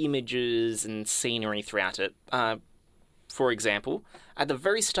and images and scenery throughout it. For example, at the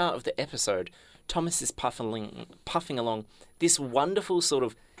very start of the episode, Thomas is puffing along this wonderful sort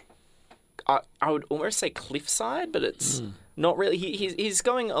of, I would almost say cliffside, but it's not really. He's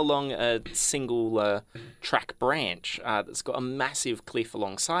going along a single track branch that's got a massive cliff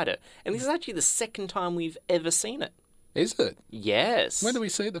alongside it. And this is actually the second time we've ever seen it. Is it? Yes. When did we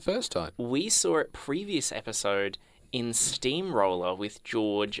see it the first time? We saw it previous episode in Steamroller with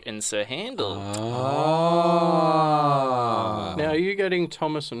George and Sir Handel. Now, are you getting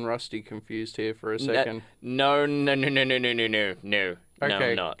Thomas and Rusty confused here for a second? No. Okay, No,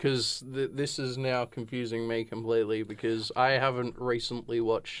 I'm not. because this is now confusing me completely because I haven't recently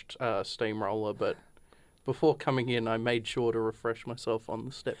watched Steamroller, but before coming in, I made sure to refresh myself on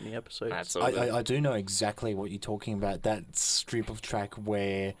the Stepney episodes. That's all good. I do know exactly what you're talking about. That strip of track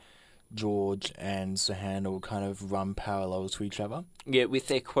where George and Sir Handel kind of run parallel to each other. Yeah, with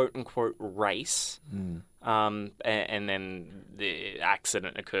their quote-unquote race. And then the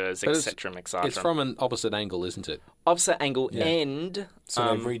accident occurs, But etc., etc. It's from an opposite angle, isn't it? Opposite angle, and So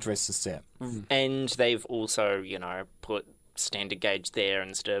they've redressed the set. and they've also, put standard gauge there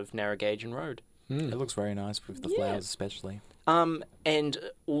instead of narrow gauge and road. It looks very nice with the flowers especially. And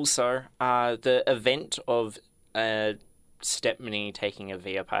also, the event of Stepney taking a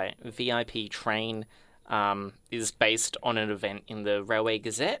VIP train is based on an event in the Railway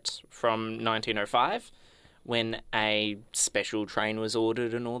Gazette from 1905 when a special train was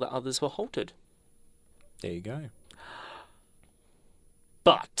ordered and all the others were halted. There you go.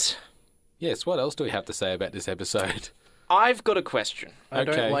 But Yes, what else do we have to say about this episode? I've got a question. I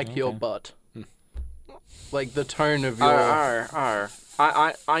Okay. don't like your butt. Like the tone of your...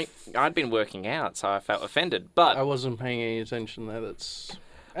 I'd been working out, so I felt offended. But I wasn't paying any attention there. That's...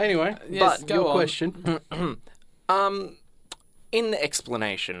 Anyway, Yes, but go your on. question. in the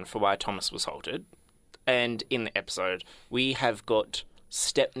explanation for why Thomas was halted, and in the episode, we have got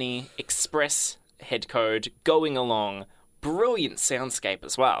Stepney Express head code going along. Brilliant soundscape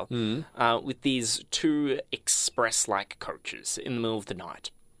as well, with these two express-like coaches in the middle of the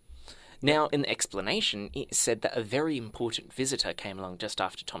night. Now, in the explanation, it said that a very important visitor came along just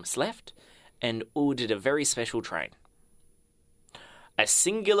after Thomas left and ordered a very special train. A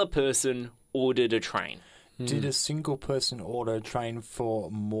singular person ordered a train. Did a single person order a train for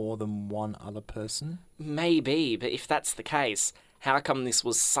more than one other person? Maybe, but if that's the case, how come this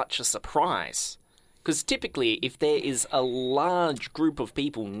was such a surprise? Because typically, if there is a large group of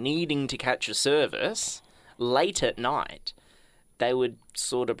people needing to catch a service late at night, they would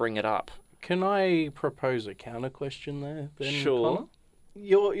sort of bring it up. Can I propose a counter question there? Then, Sure. Connor?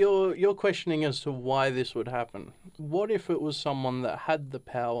 You're questioning as to why this would happen. What if it was someone that had the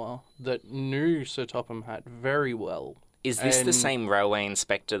power, that knew Sir Topham Hatt very well? Is this the And same railway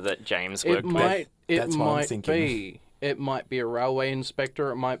inspector that James It worked with? might. It That's what I'm might thinking. be. It might be a railway inspector.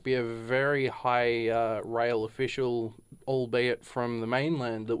 It might be a very high rail official, albeit from the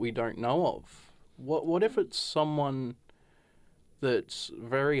mainland that we don't know of. What if it's someone that's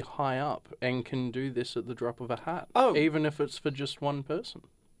very high up and can do this at the drop of a hat? Oh. Even if it's for just one person.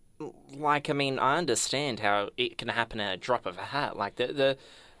 Like, I mean, I understand how it can happen at a drop of a hat. Like, the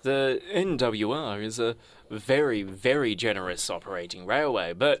NWR is a very, very generous operating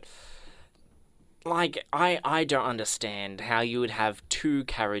railway, but... Like, I don't understand how you would have two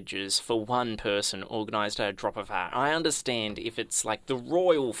carriages for one person organised at a drop of a hat. I understand if it's like the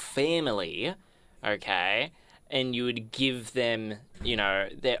royal family, okay, and you would give them,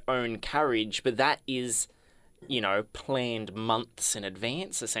 their own carriage, but that is, planned months in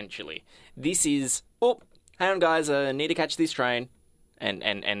advance, essentially. This is, hang on guys, I need to catch this train. And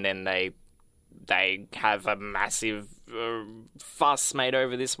then they have a massive fuss made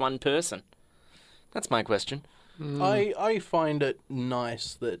over this one person. That's my question. I find it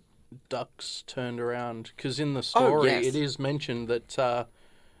nice that Duck's turned around, because in the story yes. it is mentioned that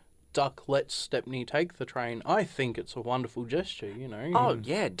Duck lets Stepney take the train. I think it's a wonderful gesture, Oh,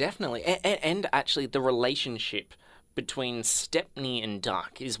 yeah, definitely. And actually, the relationship between Stepney and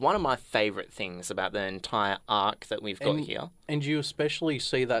Duck is one of my favourite things about the entire arc that we've got here. And you especially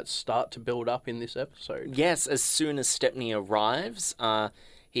see that start to build up in this episode. Yes, as soon as Stepney arrives,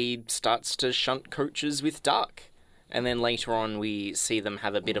 he starts to shunt coaches with Duck. And then later on, we see them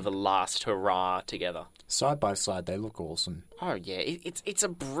have a bit of a last hurrah together. Side by side, they look awesome. Oh yeah, it's a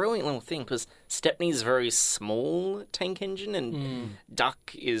brilliant little thing because Stepney's a very small tank engine and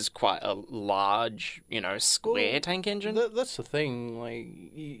Duck is quite a large, square tank engine. That's the thing. Like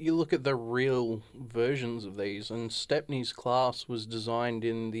you look at the real versions of these, and Stepney's class was designed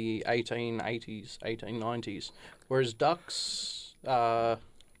in the 1880s, 1890s, whereas Duck's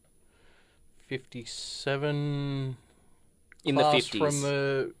 57 In the class 50s. from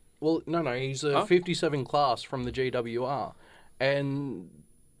the he's a 57 class from the GWR, and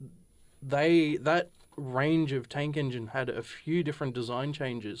that range of tank engine had a few different design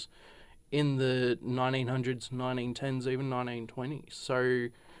changes in the 1900s, 1910s, even 1920s. So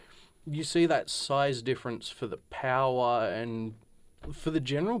you see that size difference for the power and for the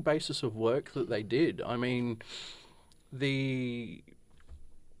general basis of work that they did. I mean, the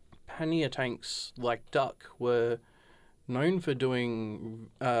pannier tanks like Duck were known for doing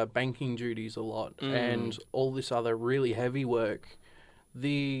banking duties a lot and all this other really heavy work.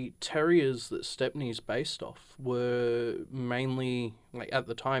 The Terriers that Stepney's based off were mainly, at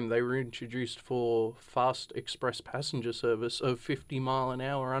the time, they were introduced for fast express passenger service of 50 mile an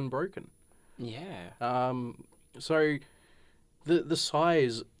hour unbroken. Yeah. So the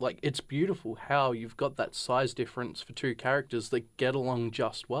size, it's beautiful how you've got that size difference for two characters that get along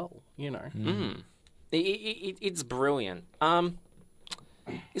just well, It's brilliant.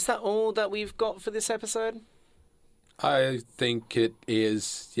 Is that all that we've got for this episode? I think it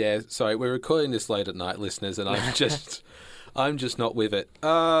is. Yeah, sorry, we're recording this late at night, listeners, and I'm just not with it.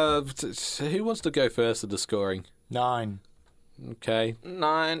 Who wants to go first with the scoring? 9. Okay.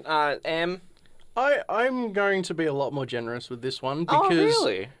 9. M. I'm going to be a lot more generous with this one because Oh,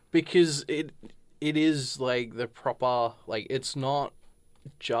 really? because it is the proper it's not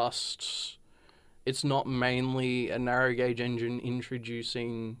mainly a narrow gauge engine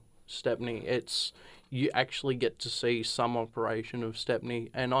introducing Stepney. You actually get to see some operation of Stepney,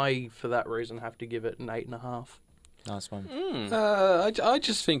 and I, for that reason, have to give it an 8.5. Nice one. I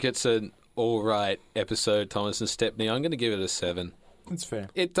just think it's an all right episode, Thomas and Stepney. I'm going to give it a 7. That's fair.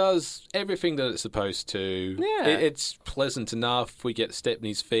 It does everything that it's supposed to. Yeah. It's pleasant enough. We get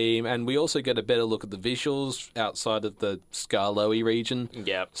Stepney's theme, and we also get a better look at the visuals outside of the Skarloey region.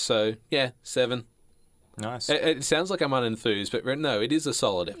 Yep. So, yeah, 7. Nice. It sounds like I'm unenthused, but no, it is a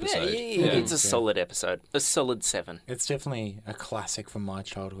solid episode. It's a solid episode. A solid 7. It's definitely a classic from my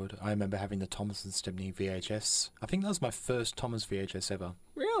childhood. I remember having the Thomas and Stepney VHS. I think that was my first Thomas VHS ever.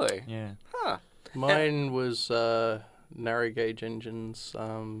 Really? Yeah. Huh. Mine was narrow gauge engines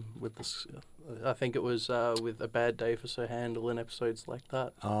with this. I think it was with A Bad Day for Sir Handel and episodes like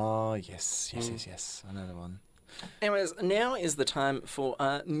that. Oh, yes. Another one. Anyways, now is the time for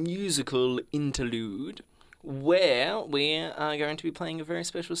a musical interlude where we are going to be playing a very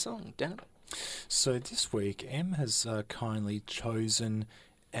special song. Dan? So this week, Em has kindly chosen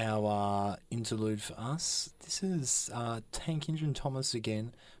our interlude for us. This is Tank Engine Thomas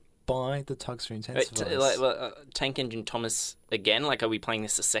again by the Tugs for Intensifiers. Tank Engine Thomas again? Are we playing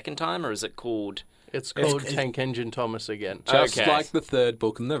this a second time, or is it called... It's called Tank Engine Thomas again. Just Okay. like the third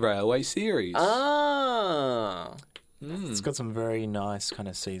book in the Railway series. Ah. It's got some very nice kind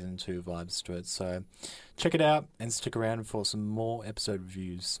of season 2 vibes to it. So check it out and stick around for some more episode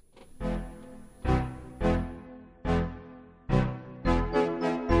reviews.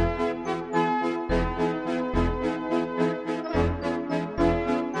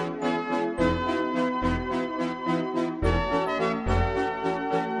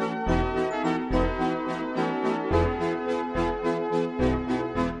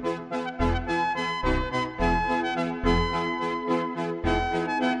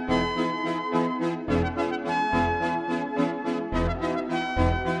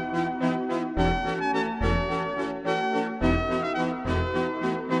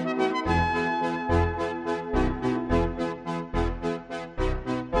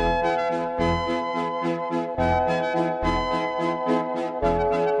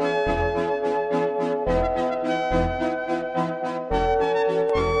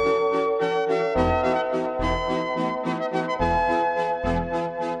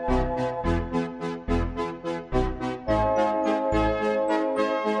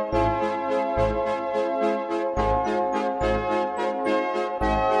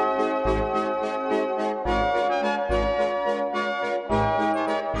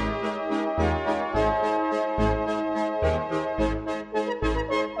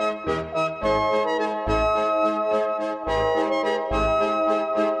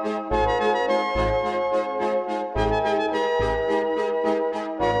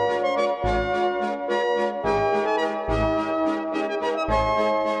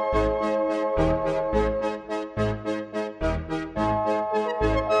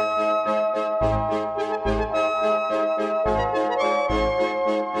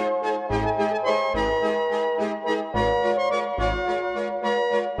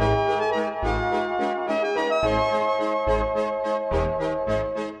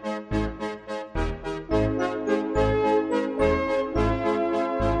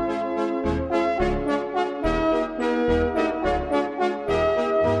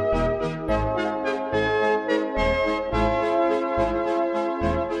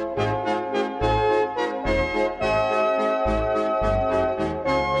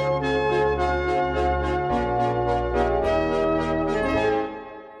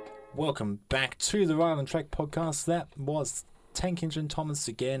 Welcome back to the Right on Track podcast. That was Tank Engine Thomas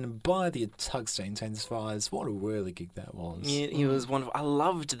again by the Tugstone Intensifiers. What a whirly gig that was. It was wonderful. I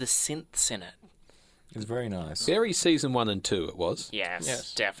loved the synths in it. It was very nice. Very season 1 and 2 it was.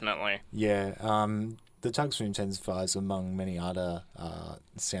 Yes, definitely. Yeah, the Tugstone Intensifiers, among many other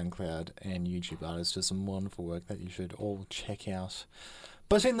SoundCloud and YouTube artists, do some wonderful work that you should all check out.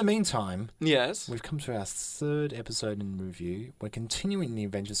 But in the meantime, Yes. we've come to our third episode in review. We're continuing the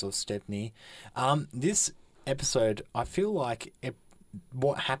adventures of Stepney. This episode, I feel like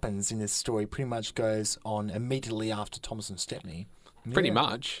what happens in this story pretty much goes on immediately after Thomas and Stepney. Pretty Yeah.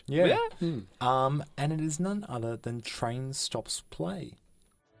 much. Yeah. And it is none other than Train Stops Play.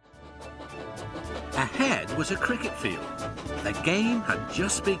 Ahead was a cricket field. The game had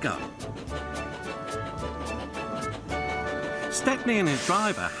just begun. Stepney and his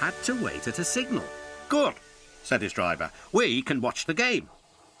driver had to wait at a signal. Good, said his driver. We can watch the game.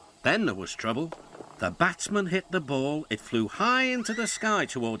 Then there was trouble. The batsman hit the ball. It flew high into the sky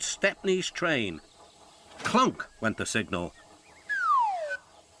towards Stepney's train. Clunk went the signal.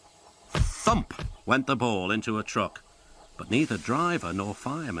 Thump went the ball into a truck. But neither driver nor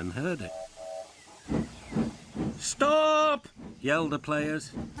fireman heard it. Stop! Yelled the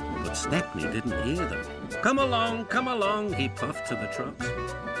players. But Stepney didn't hear them. Come along, he puffed to the trucks.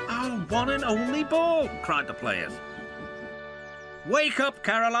 Our one and only ball, cried the players. Wake up,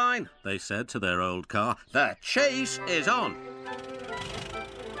 Caroline, they said to their old car. The chase is on.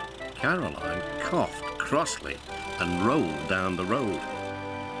 Caroline coughed crossly and rolled down the road.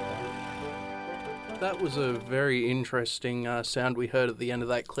 That was a very interesting sound we heard at the end of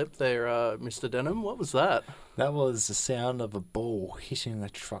that clip there, Mr. Denham. What was that? That was the sound of a ball hitting a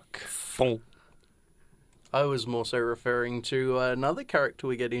truck. I was more so referring to another character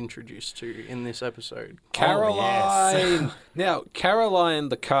we get introduced to in this episode. Caroline! Now, Caroline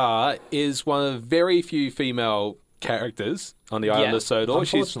the car is one of very few female characters on the island of Sodor.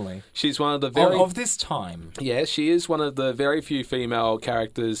 Unfortunately. She's one of the very... Of this time. Yeah, she is one of the very few female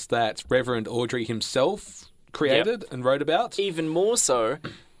characters that Reverend Audrey himself created and wrote about. Even more so,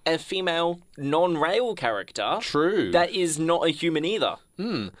 a female non-rail character. True. That is not a human either.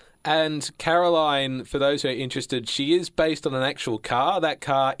 And Caroline, for those who are interested, she is based on an actual car. That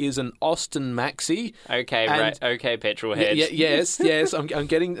car is an Austin Maxi. Okay, And- right. Okay, petrol head. Yes. I'm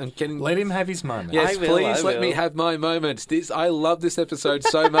getting. Let him have his moment. Yes, I will, please I let me will. have my moment. I love this episode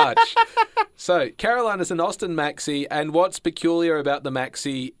so much. So, Caroline is an Austin Maxi, and what's peculiar about the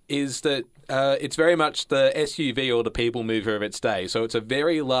Maxi is that it's very much the SUV or the people mover of its day. So it's a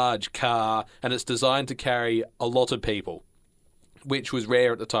very large car, and it's designed to carry a lot of people, which was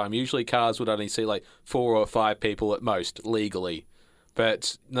rare at the time. Usually cars would only see like 4 or 5 people at most, legally.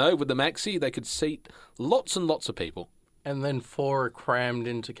 But no, with the Maxi, they could seat lots and lots of people. And then 4 are crammed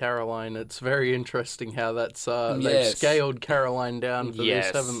into Caroline. It's very interesting how that's they've Yes. scaled Caroline down for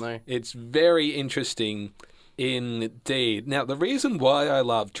Yes. this, haven't they? It's very interesting indeed. Now, the reason why I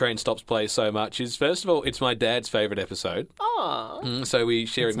love Train Stops Play so much is, first of all, it's my dad's favourite episode. Aw. So we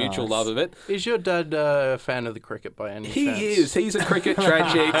share a mutual nice. love of it. Is your dad a fan of the cricket by any chance? He is. He's a cricket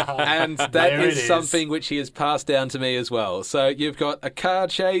tragic, and that There it is is. something which he has passed down to me as well. So you've got a car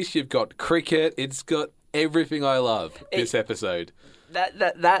chase, you've got cricket. It's got everything I love, this episode.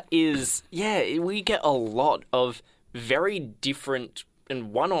 That is, yeah, we get a lot of very different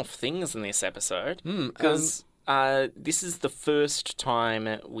and one-off things in this episode. Because this is the first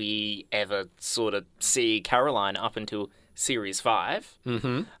time we ever sort of see Caroline up until Series 5.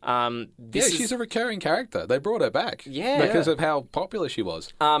 Mm-hmm. She's a recurring character. They brought her back. Yeah. Because of how popular she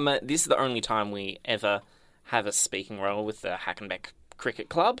was. This is the only time we ever have a speaking role with the Hackenbeck Cricket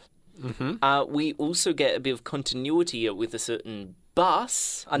Club. Mm-hmm. We also get a bit of continuity with a certain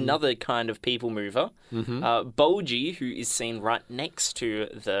bus, another kind of people mover. Mm-hmm. Bulgy, who is seen right next to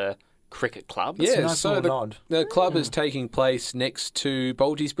the cricket club. a Yeah, nice so little nod. the club is taking place next to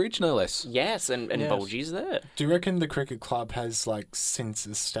Bulgy's Bridge, no less. Yes, and Bulgy's there. Do you reckon the cricket club has since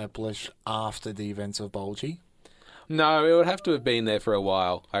established after the events of Bulgy? No, it would have to have been there for a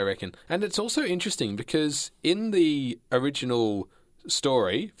while, I reckon. And it's also interesting because in the original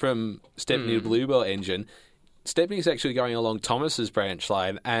story from Stepney the Bluebell Engine, Stepney's actually going along Thomas's branch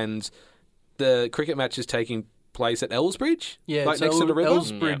line, and the cricket match is taking place at Ellsbridge? Yeah, like it's next to the river?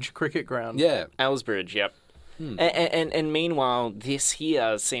 Ellsbridge Cricket Ground. Yeah. Ellsbridge, yep. And meanwhile, this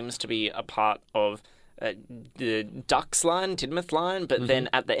here seems to be a part of the Ducks line, Tidmouth line, but then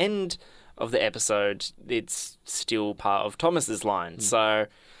at the end of the episode, it's still part of Thomas's line. So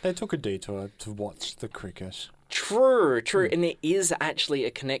They took a detour to watch the cricket. True. And there is actually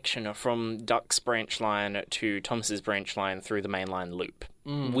a connection from Duck's branch line to Thomas's branch line through the mainline loop,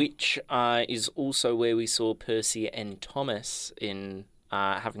 which is also where we saw Percy and Thomas in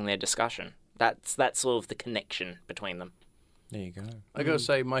having their discussion. That's sort of the connection between them. There you go. I gotta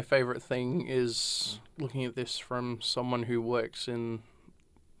say, my favourite thing is looking at this from someone who works in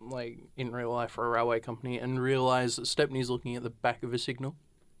real life for a railway company and realise that Stepney's looking at the back of a signal,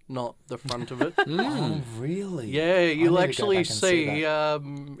 not the front of it. Oh, really? Yeah, I need you'll to go actually back and see see that.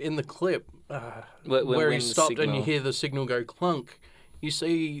 in the clip When where he the stopped and you signal- hear the signal go clunk. You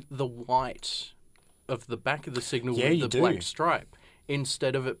see the white of the back of the signal Yeah, with you the do. black stripe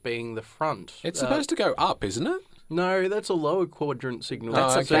instead of it being the front. It's supposed to go up, isn't it? No, that's a lower quadrant signal.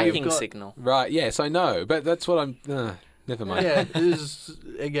 That's a okay. So you've backing got- signal. Right, yes, I know, but that's what I'm... never mind. Yeah, there's,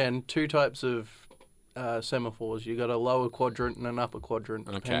 again, two types of semaphores. You got a lower quadrant and an upper quadrant,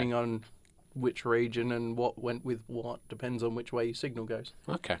 Okay. depending on which region and what went with what. Depends on which way your signal goes.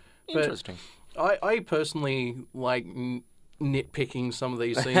 Okay. But Interesting. I personally like nitpicking some of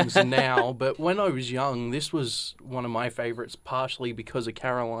these things now, but when I was young, this was one of my favourites, partially because of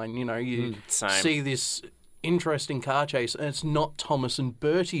Caroline. You know, you Same. see this interesting car chase, and it's not Thomas and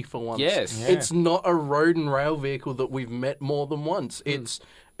Bertie for once. Yes. Yeah. It's not a road and rail vehicle that we've met more than once. It's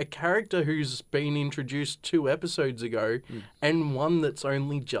a character who's been introduced 2 episodes ago and one that's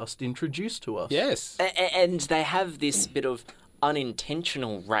only just introduced to us. Yes. And they have this bit of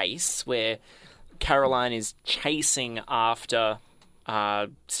unintentional race where Caroline is chasing after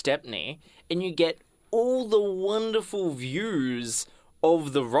Stepney, and you get all the wonderful views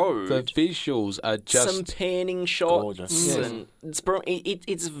of the road. The visuals are just... Some panning shots, Gorgeous. and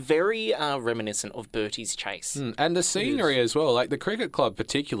it's very reminiscent of Bertie's chase. And the scenery as well, like the cricket club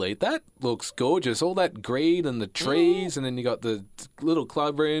particularly, that looks gorgeous. All that green and the trees, and then you got the little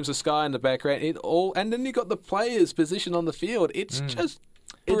club rooms, the sky in the background, and then you got the players positioned on the field. It's just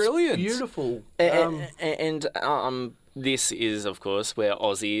brilliant. It's beautiful. And this is, of course, where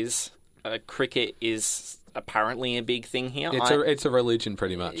Aussies cricket is apparently a big thing here. It's a religion,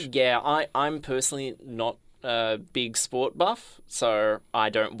 pretty much. Yeah, I'm personally not a big sport buff, so I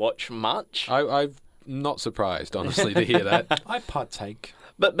don't watch much. I'm not surprised, honestly, to hear that. I partake.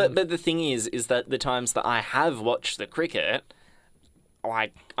 But the thing is that the times that I have watched the cricket,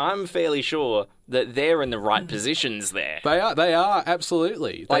 I'm fairly sure that they're in the right positions there. They are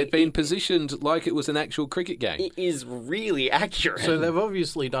absolutely. Like, They've been positioned like it was an actual cricket game. It is really accurate. So they've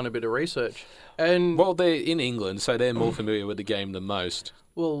obviously done a bit of research. And, Well, they're in England, so they're more familiar with the game than most.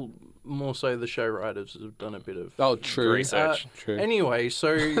 well, more so the show writers have done a bit of Oh, true. Research. True. Anyway,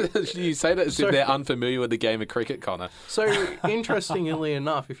 so You say that as if they're unfamiliar with the game of cricket, Connor. so interestingly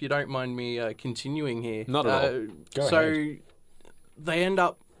enough, if you don't mind me continuing here, Not at all. Go so ahead. they end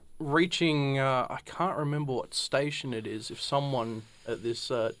up reaching. I can't remember what station it is. If someone at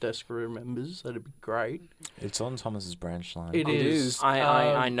this desk remembers, that'd be great. It's on Thomas's branch line. It is.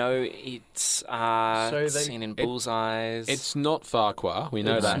 I know it's they- seen in Bullseyes. It's not Farquhar, we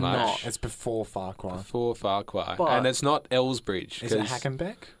know It's that much. not. It's before Farquhar. For Farquhar. But- and it's not Elsbridge. Is it 'cause-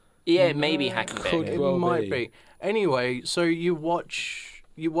 Hackenbeck? yeah, maybe Hackenbeck. could- It well might be. be. Anyway, so you watch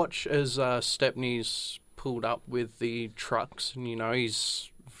as Stepney's pulled up with the trucks, and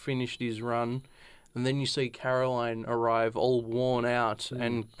he's finished his run, and then you see Caroline arrive all worn out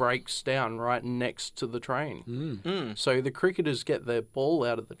and breaks down right next to the train. So the cricketers get their ball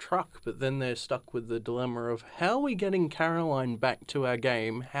out of the truck, but then they're stuck with the dilemma of how are we getting Caroline back to our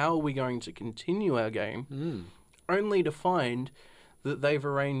game? How are we going to continue our game? Only to find that they've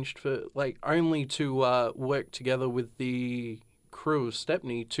arranged for only to work together with the crew of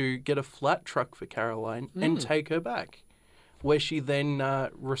Stepney to get a flat truck for Caroline and take her back, where she then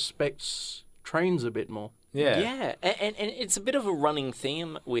respects trains a bit more. Yeah. Yeah, and it's a bit of a running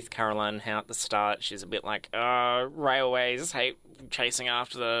theme with Caroline, how at the start she's a bit like, railways, hate chasing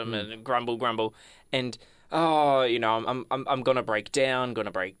after them, and grumble, and, I'm gonna break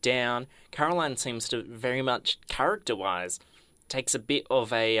down. Caroline seems to very much, character-wise, takes a bit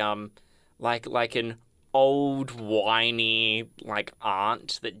of a, like an old, whiny,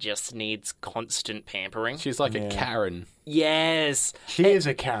 aunt that just needs constant pampering. She's like a Karen. Yes! She is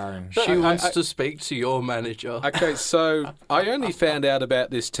a Karen. She wants to speak to your manager. Okay, so I only found out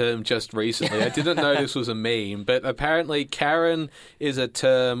about this term just recently. I didn't know this was a meme, but apparently Karen is a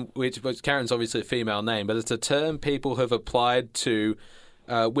term which Karen's obviously a female name, but it's a term people have applied to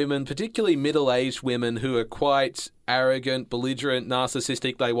women, particularly middle-aged women who are quite arrogant, belligerent,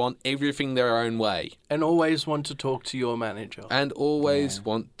 narcissistic. They want everything their own way And always want to talk to your manager. and always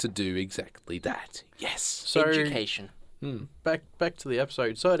want to do exactly that. Yes. So Education. back to the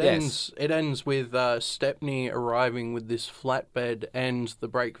episode. So it ends with Stepney arriving with this flatbed and the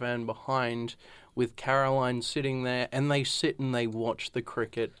brake van behind, with Caroline sitting there, and they sit and they watch the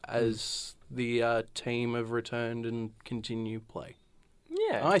cricket as the team have returned and continue play.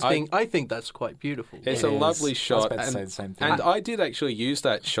 Yeah. I think that's quite beautiful. It's It a is. lovely I was shot. about to say the same thing. And I did actually use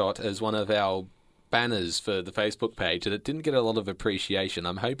that shot as one of our banners for the Facebook page, and it didn't get a lot of appreciation.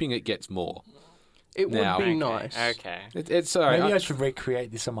 I'm hoping it gets more. It would Now- be nice. Okay. It's sorry. Maybe I should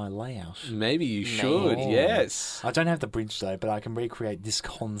recreate this on my layout. Maybe you should. Oh. Yes. I don't have the bridge though, but I can recreate this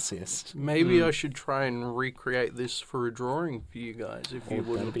consist. Maybe I should try and recreate this for a drawing for you guys, if you Oh,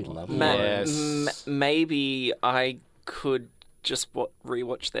 wouldn't. that'd be lovely. Yes. Maybe I could just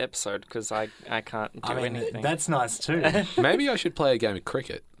rewatch the episode because I can't do I mean, anything. that's nice too. Maybe I should play a game of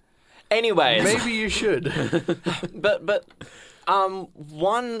cricket. Anyways, Maybe you should. but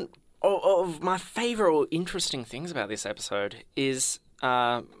one of my favourite or interesting things about this episode is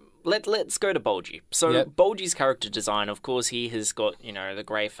let's go to Bulgy. So Yep. Bulgy's character design, of course, he has got the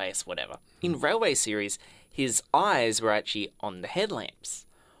grey face, whatever. In Railway series, his eyes were actually on the headlamps,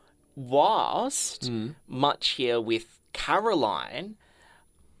 whilst much here with Caroline,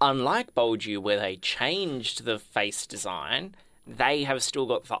 unlike Bulgy, where they changed the face design, they have still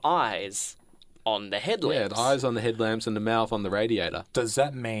got the eyes on the Yeah, headlamps. the eyes on the headlamps and the mouth on the radiator. Does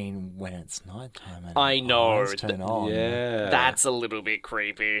that mean when it's nighttime and I know, eyes turn on? Yeah. That's a little bit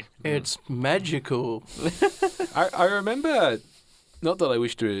creepy. It's magical. I remember, not that I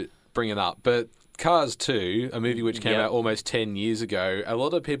wish to bring it up, but Cars 2, a movie which came Yep. out almost 10 years ago, a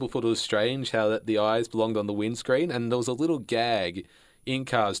lot of people thought it was strange how that the eyes belonged on the windscreen, and there was a little gag in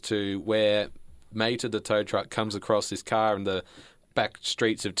Cars 2 where Mate of the tow truck comes across this car in the back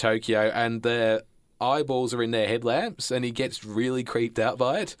streets of Tokyo, and their eyeballs are in their headlamps, and he gets really creeped out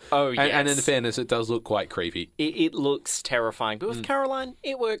by it. Oh, And in yes. fairness, it does look quite creepy. It looks terrifying, but with Caroline,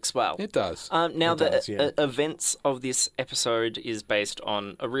 it works well. It does. Now, It the does, yeah. events of this episode is based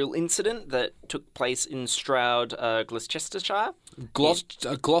on a real incident that took place in Stroud, Gloucestershire.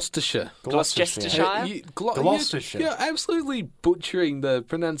 Gloucestershire. Gloucestershire? Gloucestershire. You're absolutely butchering the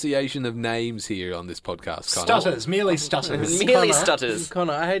pronunciation of names here on this podcast, Connor. Stutters, merely stutters. Merely Connor, stutters.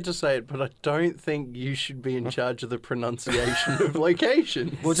 Connor, I hate to say it, but I don't think you should be in charge of the pronunciation of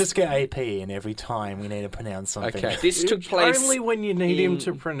location. We'll just get AP in every time we need to pronounce something. Okay. This took place Only when you need him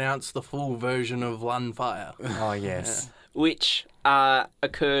to pronounce the full version of Lunfire. Oh, yes. which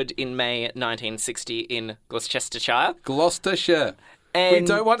occurred in May 1960 in Gloucestershire. Gloucestershire. And We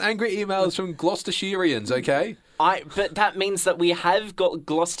don't want angry emails from Gloucestershireans, okay? But that means that we have got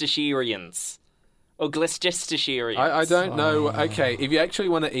Gloucestershireans. Or Gloucestershireans. I don't know. Okay, if you actually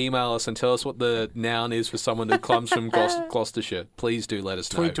want to email us and tell us what the noun is for someone who comes from Gloucestershire, please do let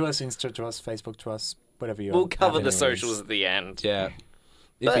us know. Tweet to us, Insta to us, Facebook to us, whatever you We'll cover the avenue is. socials at the end. Yeah.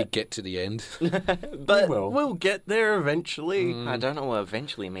 If we get to the end. But We'll get there eventually. I don't know what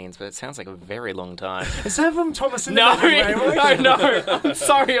eventually means, but it sounds like a very long time. Is that from Thomas and No, the Railway? no. I'm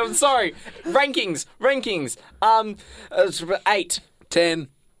sorry. Rankings. 8. 10.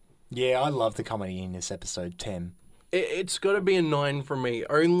 Yeah, I love the comedy in this episode, 10. It's got to be a 9 from me,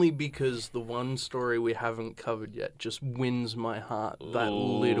 only because the one story we haven't covered yet just wins my heart that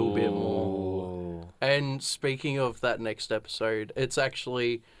little bit more. And speaking of that next episode, it's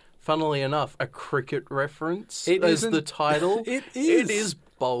actually, funnily enough, a cricket reference It as isn't- the title. It is. It is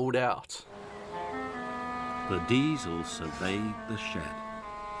bowled out. The Diesel surveyed the shed.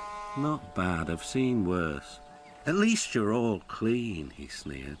 Not bad, I've seen worse. At least you're all clean, he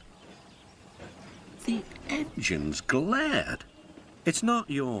sneered. The engines glared. It's not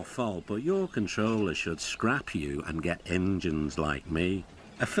your fault, but your controller should scrap you and get engines like me.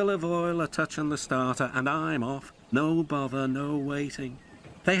 A fill of oil, a touch on the starter, and I'm off. No bother, no waiting.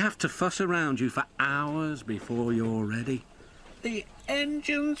 They have to fuss around you for hours before you're ready. The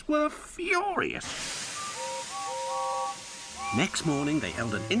engines were furious. Next morning, they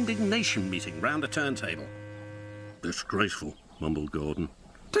held an indignation meeting round a turntable. Disgraceful, mumbled Gordon.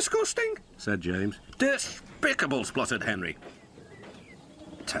 Disgusting, said James. Despicable, spluttered Henry.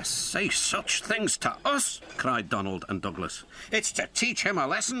 To say such things to us, cried Donald and Douglas. It's to teach him a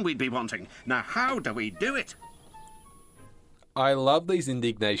lesson we'd be wanting. Now how do we do it? I love these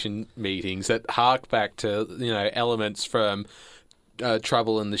indignation meetings that hark back to, elements from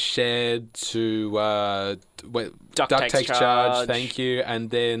Trouble in the Shed to Duck Takes Charge, Charge. thank you,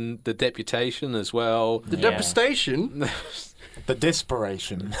 and then the Deputation as well. The Yeah. devastation. The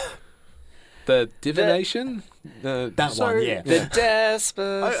desperation. The Divination? The That So- one, yeah. The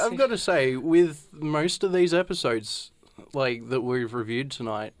Desperate. I've got to say, with most of these episodes, that we've reviewed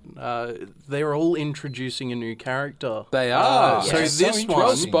tonight, they're all introducing a new character. They are. So yes. this So Well one,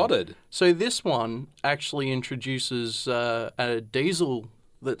 interesting. spotted. so this one actually introduces a diesel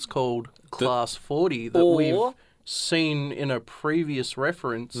that's called Class 40 that Or- we've seen in a previous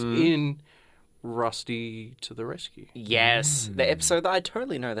reference in Rusty to the Rescue. Yes, the episode that I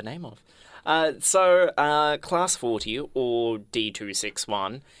totally know the name of. Class 40, or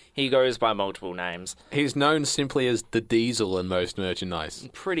D261, he goes by multiple names, He's known simply as the Diesel in most merchandise.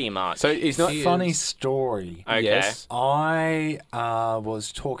 pretty much. So he's not. He Funny is. story. Okay. Yes. I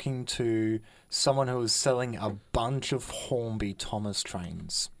was talking to someone who was selling a bunch of Hornby Thomas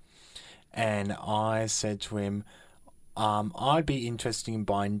trains. And I said to him, I'd be interested in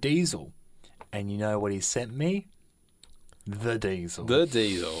buying Diesel. And you know what he sent me? The Diesel. The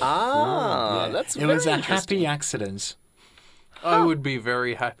Diesel. Ah, Yeah. that's It was very a interesting. happy accident. I would be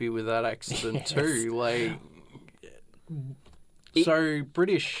very happy with that accident too. So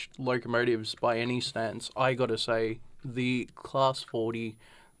British locomotives, by any stance, I got to say, the Class 40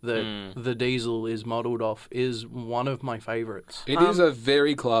 that the diesel is modelled off is one of my favourites. It is a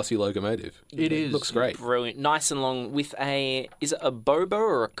very classy locomotive. It is. Looks great. Brilliant, nice and long with is it a Bobo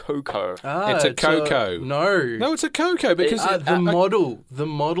or a Coco? It's a Coco. No, it's a Coco because The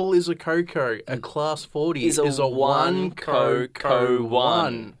model is a Coco. A Class 40 Is is a a one Coco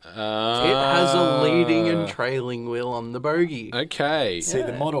 1. It has a leading and trailing wheel on the bogie. Okay. See,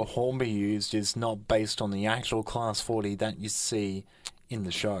 the model Hornby used is not based on the actual Class 40 that you see in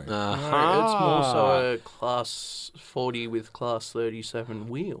the show. No, it's more so a Class 40 with Class 37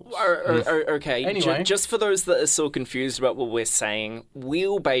 wheels. Okay, Anyway. just for those that are still confused about what we're saying,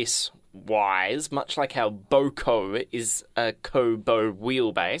 wheelbase wise, much like how Boco is a Kobo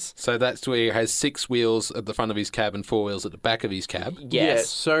wheelbase. So that's where he has 6 wheels at the front of his cab and 4 wheels at the back of his cab. Yeah, Yes.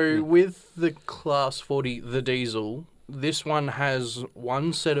 so with the Class 40, the diesel, this one has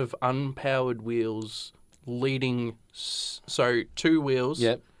one set of unpowered wheels leading, so 2 wheels,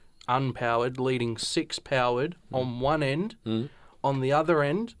 Yep. unpowered, leading 6 powered on one end. On the other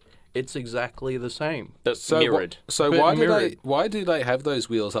end, it's exactly the same. But So mirrored. So But why mirrored. do they have those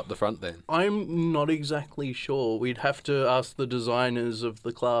wheels up the front then? I'm not exactly sure. We'd have to ask the designers of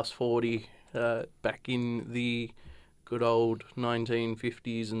the Class 40 back in the good old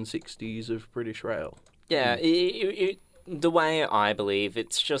 1950s and 60s of British Rail. Yeah, the way I believe,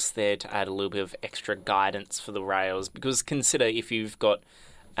 it's just there to add a little bit of extra guidance for the rails. Because consider if you've got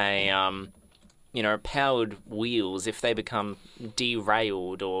a powered wheels, if they become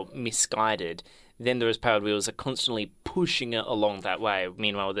derailed or misguided, then those powered wheels are constantly pushing it along that way.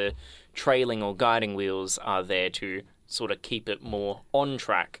 Meanwhile, the trailing or guiding wheels are there to sort of keep it more on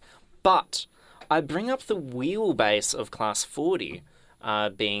track. But I bring up the wheelbase of Class 40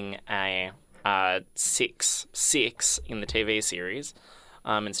 being a 6.6 in the TV series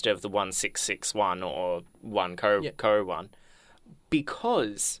instead of the 1.661 or 1 Co 1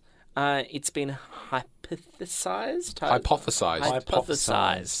 because it's been hypothesized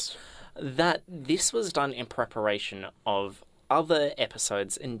that this was done in preparation of other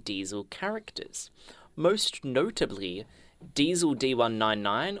episodes and Diesel characters. Most notably, Diesel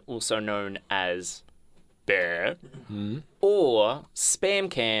D199, also known as Bear, or Spam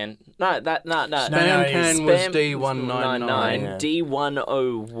Can. No. Spam Can was Spam D199. Yeah.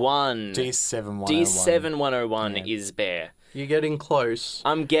 D101. D7101. D7101 is Bear. You're getting close.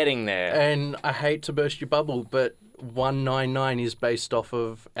 I'm getting there. And I hate to burst your bubble, but 199 is based off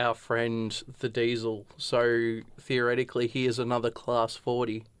of our friend the Diesel. So theoretically, he is another Class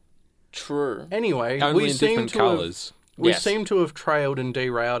 40. True. Anyway, Only we in seem different to colours. we Yes. seem to have trailed and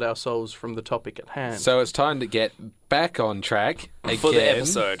derailed ourselves from the topic at hand. So it's time to get back on track again. For the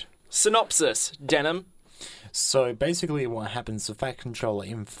episode. Synopsis, Denim. So basically what happens, the Fat Controller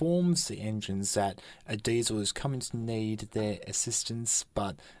informs the engines that a diesel is coming to need their assistance,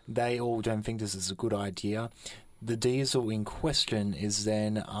 but they all don't think this is a good idea. The diesel in question is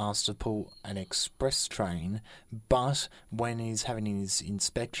then asked to pull an express train, but when he's having his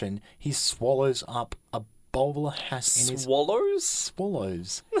inspection, he swallows up a bowler hat in his... Swallows?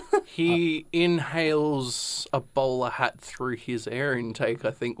 Swallows. he inhales a bowler hat through his air intake,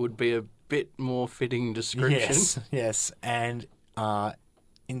 I think would be a bit more fitting description. Yes. And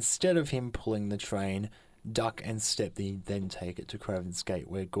instead of him pulling the train, Duck and Stepney then take it to Craven's Gate,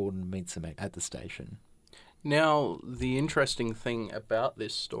 where Gordon meets him at the station. Now, the interesting thing about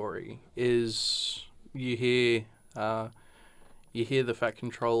this story is you hear the Fat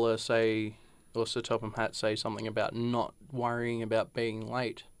Controller say, or Sir Topham Hatt say something about not worrying about being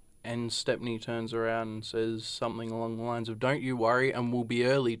late. And Stepney turns around and says something along the lines of, "Don't you worry, and we'll be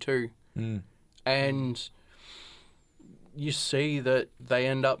early too." And you see that they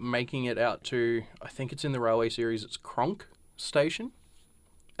end up making it out to, I think it's in the Railway series, it's Kronk Station.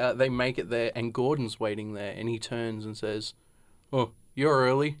 They make it there, and Gordon's waiting there, and he turns and says, "Oh, you're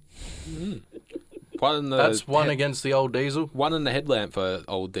early." One in the That's one against the old Diesel. one in the headlamp for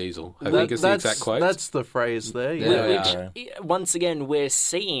old Diesel. I think is the exact quote. That's the phrase there. Yeah. Which, once again, we're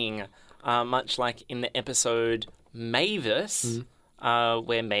seeing, much like in the episode Mavis,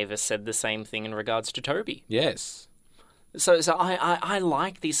 where Mavis said the same thing in regards to Toby. Yes. So I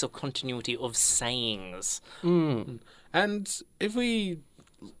like this sort of continuity of sayings. And if we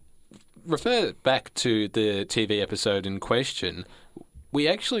refer back to the TV episode in question, we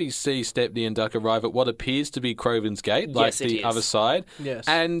actually see Stepney and Duck arrive at what appears to be Croven's Gate, like Yes, it the is. other side. Yes.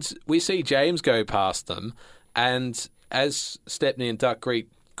 And we see James go past them, and as Stepney and Duck greet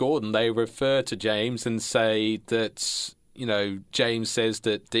Gordon, they refer to James and say that, James says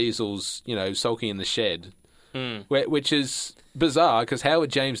that Diesel's, sulking in the shed. Which is bizarre, because how would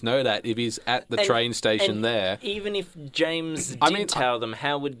James know that if he's at the train station And there? Even if James did tell them,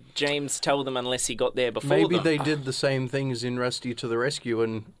 how would James tell them unless he got there before Maybe them? they did the same thing as in Rusty to the Rescue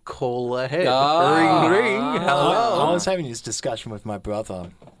and call ahead. Ah. Ring, ring. Hello. I was having this discussion with my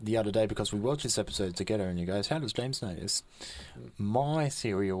brother the other day because we watched this episode together, and he goes, "How does James know this?" My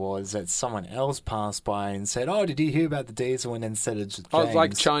theory was that someone else passed by and said, "Oh, did you hear about the Diesel?" and then said it to James. Oh,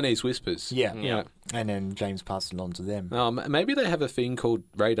 like Chinese whispers. Yeah. And then James passed it on to them. Maybe they have a thing called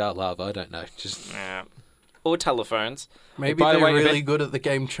radar love. I don't know. Just Yeah. Or telephones. Maybe By the they're way, if really it- good at the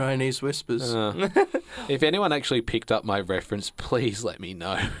game Chinese Whispers. if anyone actually picked up my reference, please let me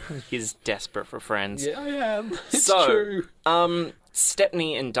know. He's desperate for friends. I am. It's So, true.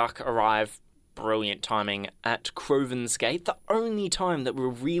 Stepney and Duck arrive, brilliant timing, at Croven's Gate, the only time that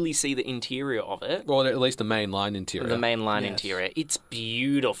we'll really see the interior of it. Or at least the main line interior. The main line Yes. interior. It's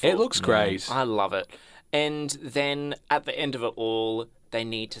beautiful. It looks great. I love it. And then at the end of it all, they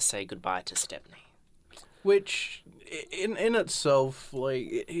need to say goodbye to Stepney. Which, in itself, like,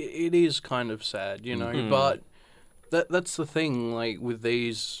 it is kind of sad, but that's the thing, like, with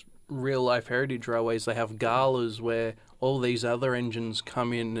these real-life heritage railways, they have galas where all these other engines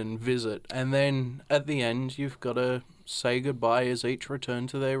come in and visit, and then at the end, you've got to say goodbye as each return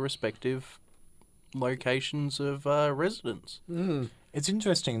to their respective locations of residence. It's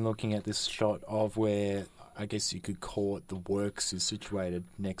interesting looking at this shot of where I guess you could call it the works is situated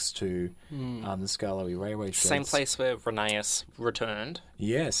next to the Skarloey Railway Sheds. Same place where Rheneas returned.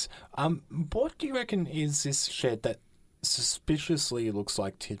 Yes. What do you reckon is this shed that suspiciously looks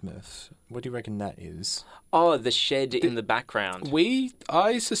like Tidmouth? What do you reckon that is? Oh, the shed in the background.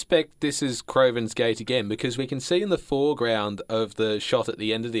 I suspect this is Croven's Gate again, because we can see in the foreground of the shot at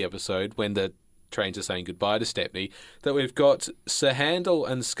the end of the episode, when the trains are saying goodbye to Stepney, that we've got Sir Handel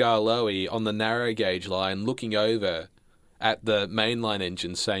and Skarloey on the narrow gauge line looking over at the mainline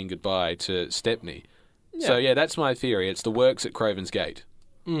engine saying goodbye to Stepney. Yeah. So yeah, that's my theory. It's the works at Croven's Gate.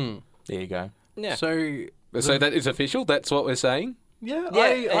 There you go. Yeah. So, So that is official? That's what we're saying? yeah,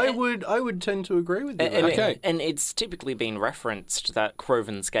 Yeah, I would tend to agree with you. And, Okay. and it's typically been referenced that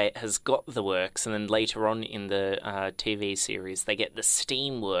Croven's Gate has got the works, and then later on in the TV series, they get the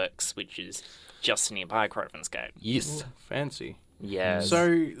Steam Works, which is just nearby Croven's Gate. Yes. Fancy. Yes.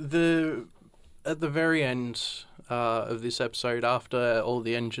 So at the very end of this episode, after all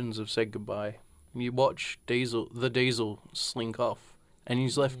the engines have said goodbye, you watch the Diesel slink off, and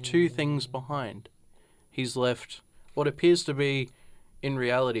he's left two things behind. He's left what appears to be, in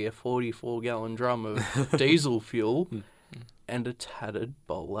reality, a 44-gallon drum of diesel fuel and a tattered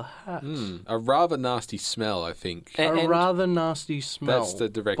bowler hat. A rather nasty smell, I think. A rather nasty smell. That's the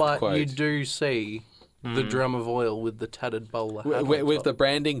direct but quote. you do see the drum of oil with the tattered bowler hat. With the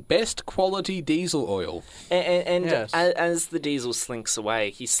branding, best quality diesel oil. And Yes. as the Diesel slinks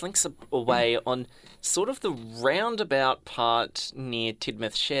away, he slinks away on sort of the roundabout part near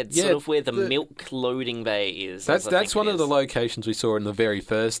Tidmouth Shed, Yeah, sort of where the milk loading bay is. That's as I think one it of the is. locations we saw in the very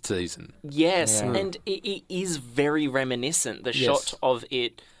first season. Yes, Yeah. and it is very reminiscent. The Yes. shot of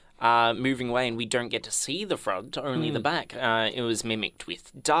it moving away, and we don't get to see the front, only the back. It was mimicked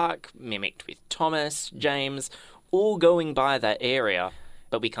with Duck, mimicked with Thomas, James, all going by that area,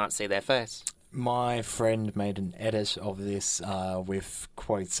 but we can't see their face. My friend made an edit of this with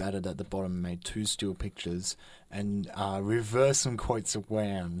quotes added at the bottom, made two still pictures, and reversed some quotes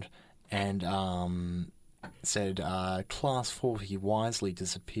around, and said, Class 40 wisely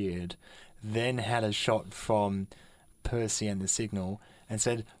disappeared, then had a shot from Percy and the signal, and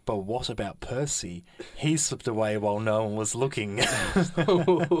said, but what about Percy? He slipped away while no one was looking.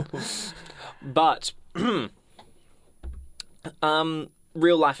 But,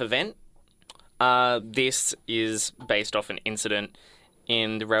 real life event. This is based off an incident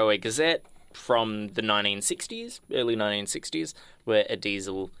in the Railway Gazette from the 1960s, early 1960s, where a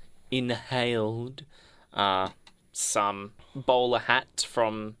diesel inhaled some bowler hat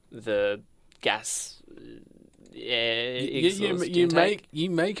from the gas exhaust intake. You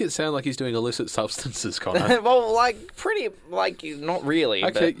make it sound like he's doing illicit substances, Connor. Well, not really.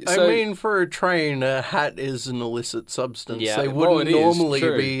 Okay, But so I mean, for a train, a hat is an illicit substance. Yeah, They well, wouldn't it is, normally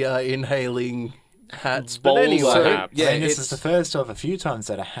true. be inhaling hats. But Bowler anyway, hat. yeah, and this it's is the first of a few times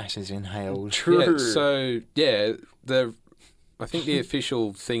that a hat is inhaled. True. I think the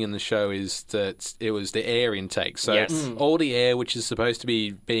official thing in the show is that it was the air intake. So Yes. all the air which is supposed to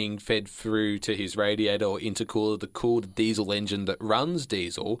be being fed through to his radiator or intercooler to cool the diesel engine that runs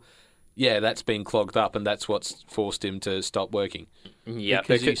diesel, that's been clogged up, and that's what's forced him to stop working. yeah,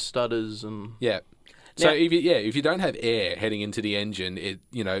 because he stutters and Yeah. So Now- if you don't have air heading into the engine, it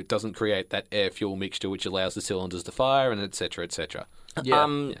doesn't create that air fuel mixture which allows the cylinders to fire, and etc. etc.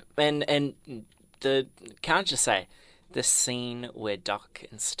 and can I just say, the scene where Duck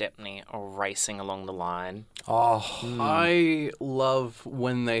and Stepney are racing along the line. Oh, I love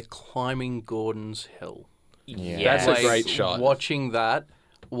when they're climbing Gordon's Hill. Yeah, That's a great shot.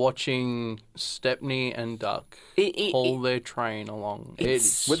 Watching Stepney and Duck pull their train along.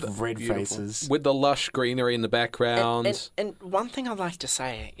 it's with red beautiful. faces. With the lush greenery in the background. And one thing I'd like to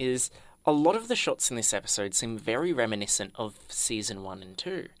say is a lot of the shots in this episode seem very reminiscent of season 1 and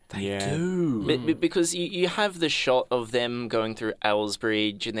 2. Yeah. Because you have the shot of them going through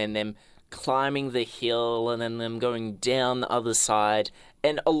Ellsbridge and then them climbing the hill and then them going down the other side.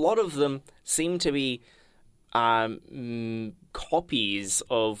 And a lot of them seem to be copies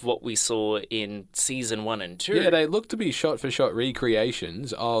of what we saw in season 1 and 2. Yeah, they look to be shot-for-shot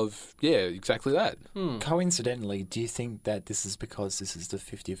recreations of, exactly that. Coincidentally, do you think that this is because this is the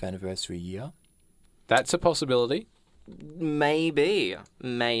 50th anniversary year? That's a possibility. Maybe. Yeah,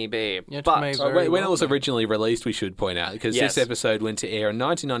 But maybe. Oh, Very when it well was then. originally released, we should point out, because Yes. this episode went to air in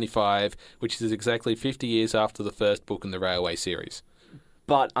 1995, which is exactly 50 years after the first book in the Railway series.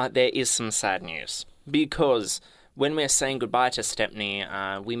 But there is some sad news, because when we're saying goodbye to Stepney,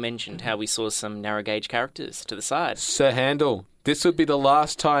 we mentioned how we saw some narrow gauge characters to the side. Sir Handel. This would be the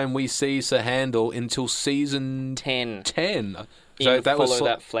last time we see Sir Handel until season 10. 10. So So that was follow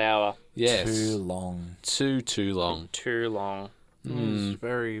that flower. yes, Too long. too long. Too long. It's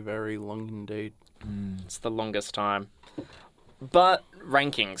very, very long indeed. It's the longest time. But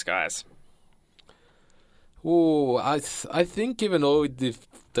rankings, guys. Oh, I think given all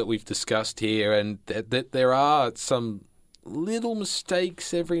that we've discussed here, and that there are some little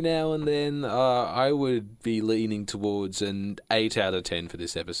mistakes every now and then, I would be leaning towards an 8 out of 10 for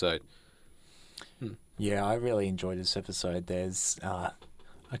this episode. Yeah, I really enjoyed this episode. There's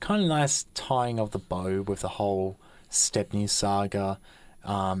a kind of nice tying of the bow with the whole Stepney saga.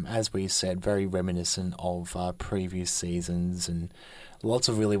 As we said, very reminiscent of previous seasons, and lots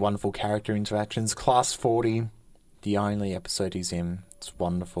of really wonderful character interactions. Class 40, the only episode he's in, it's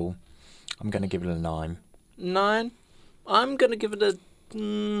wonderful. I'm going to give it a 9. 9. I'm gonna give it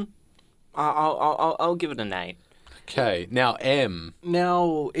a. I'll give it an 8. Okay, now M.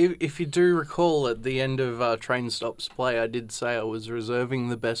 Now, if you do recall, at the end of Train Stops Play, I did say I was reserving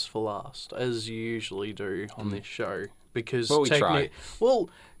the best for last, as you usually do on this show. Because Well, we try. Well,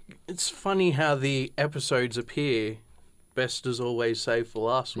 it's funny how the episodes appear best as always saved for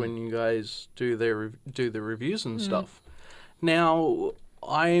last when you guys do the reviews and stuff. Now,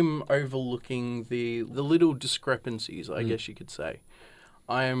 I'm overlooking the little discrepancies, I guess you could say.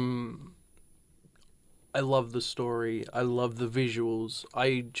 I love the story. I love the visuals.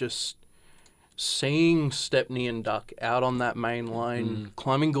 Seeing Stepney and Duck out on that main line,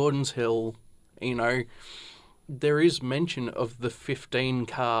 climbing Gordon's Hill, there is mention of the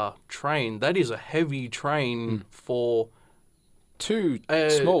 15-car train. That is a heavy train for 2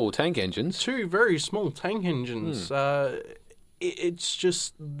 small tank engines. 2 very small tank engines. It's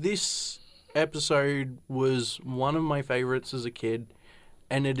just, this episode was one of my favorites as a kid,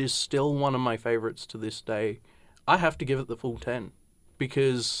 and it is still one of my favorites to this day. I have to give it the full 10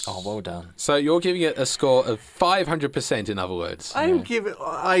 because Oh, well done. So you're giving it a score of 500%, in other words.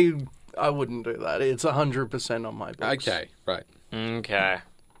 I wouldn't do that. It's 100% on my books. Okay, right. Okay.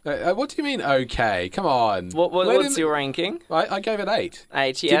 What do you mean, okay? Come on. What's your ranking? I gave it 8.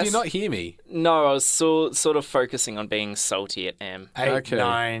 8, yes. Did you not hear me? No, I was sort of focusing on being salty at M. 8, Okay.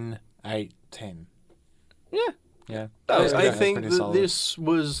 9, 8, 10. Yeah. Yeah. I That's think pretty that solid. this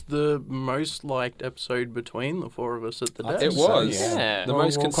was the most liked episode between the four of us at the I day. think It so, was. Yeah. The Well,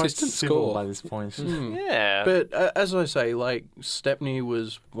 most we're quite consistent civil score. by this point. Yeah. But as I say, like, Stepney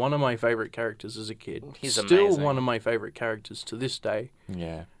was one of my favourite characters as a kid. He's Still amazing. one of my favourite characters to this day.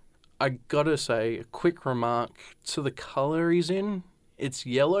 Yeah. I gotta say, a quick remark to the colour he's in. It's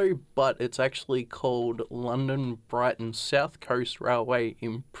yellow, but it's actually called London Brighton South Coast Railway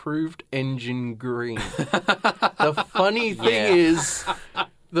Improved Engine Green.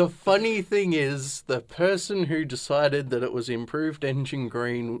 The funny thing is, the person who decided that it was Improved Engine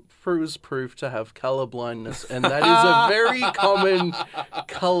Green was proved to have colour blindness, and that is a very common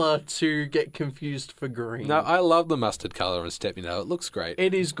colour to get confused for green. No, I love the mustard colour of Stepney. It looks great.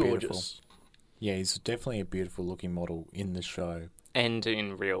 It is beautiful. gorgeous. Yeah, he's definitely a beautiful looking model in the show. And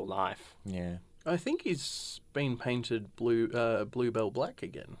in real life. Yeah. I think he's been painted bluebell black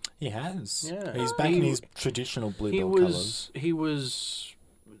again. He has. Yeah. He's back in his traditional bluebell colours. He was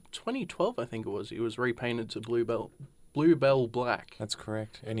 2012, I think it was. He was repainted to bluebell black. That's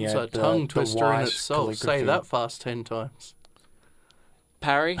correct. And he It's had a tongue the twister in white itself. Say calligraphy. that fast 10 times.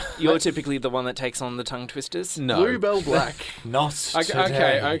 Parry, you're typically the one that takes on the tongue twisters. No. Bluebell black. Not Okay,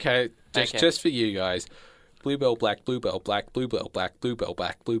 today. okay. Okay. Just for you guys. Bluebell black, bluebell black, bluebell black, bluebell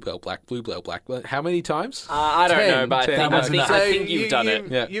black, bluebell black, bluebell black. How many times? I don't know, but Ten. I That think, was I think you've done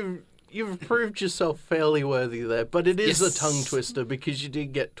it. Yeah. You've proved yourself fairly worthy there, but it is Yes. a tongue twister because you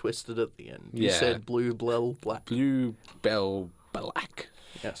did get twisted at the end. You Yeah. said bluebell black. Bluebell black.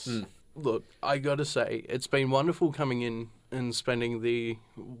 Yes. Look, I gotta say, it's been wonderful coming in and spending the,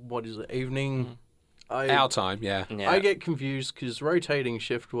 evening. Our time, yeah. Yeah. I get confused because rotating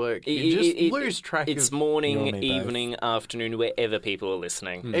shift work, you just lose track It's of... You morning, and me both. evening, afternoon, wherever people are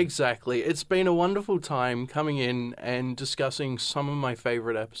listening. Exactly. It's been a wonderful time coming in and discussing some of my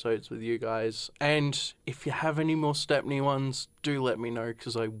favourite episodes with you guys. And if you have any more Stepney ones, do let me know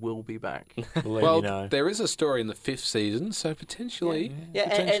because I will be back. We'll let Well, you know. there is a story in the 5th season, so potentially. Yeah,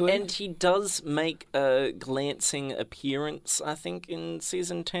 potentially. and he does make a glancing appearance, I think, in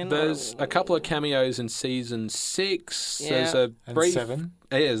season 10. There's a couple of cameos in season 6. Yeah. There's a And brief 7.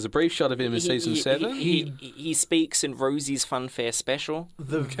 Yeah, there's a brief shot of him in season 7. He speaks in Rosie's Funfair special.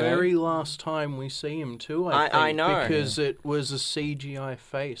 The very last time we see him too, I think. I know. Because it was a CGI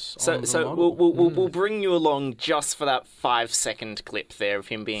face So, on the so model. we'll bring you along just for that 5-second clip there of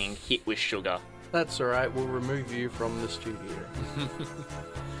him being hit with sugar. That's alright, we'll remove you from the studio.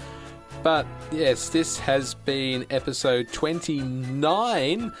 But yes, this has been episode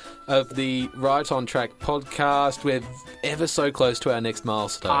 29 of the Right on Track podcast. We're ever so close to our next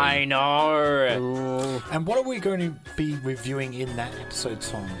milestone. I know. And what are we going to be reviewing in that episode,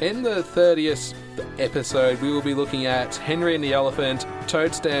 Tom? In the 30th episode, we will be looking at Henry and the Elephant,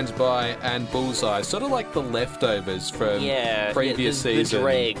 Toad Stands By, and Bullseye. Sort of like the leftovers from previous the season.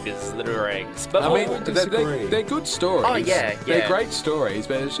 The dregs. But I we'll- mean, disagree. they're good stories. Oh, yeah, They're yeah. great stories,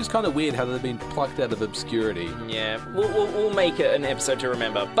 but it's just kind of weird how they've been plucked out of obscurity. yeah, we'll make it an episode to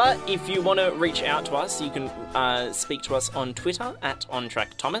remember. But if you want to reach out to us, you can speak to us on Twitter at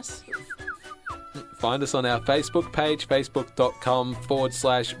OnTrackThomas. Find us on our Facebook page,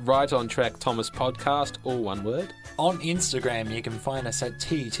 facebook.com/Right on Track Thomas Podcast, all one word. On Instagram, you can find us at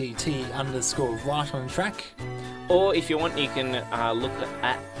TTT_right on track. Or if you want, you can look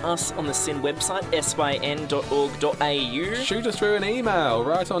at us on the SYN website, syn.org.au. Shoot us through an email,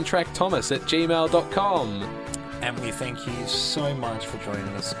 rightonthrackthomas@gmail.com. And we thank you so much for joining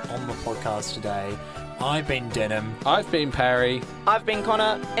us on the podcast today. I've been Denim. I've been Parry. I've been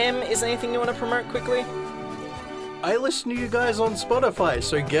Connor. Is there anything you want to promote quickly? I listen to you guys on Spotify,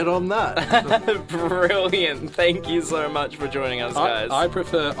 so get on that. Brilliant. Thank you so much for joining us, guys. I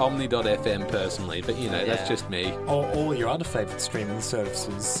prefer Omni.fm personally, but that's just me. Or all your other favourite streaming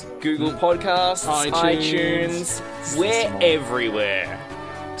services. Google Podcasts, iTunes. iTunes. We're everywhere.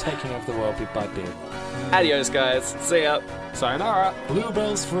 Taking over the world bit by bit. Adios, guys. See ya. Sayonara.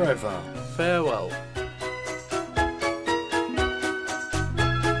 Bluebells forever. Farewell.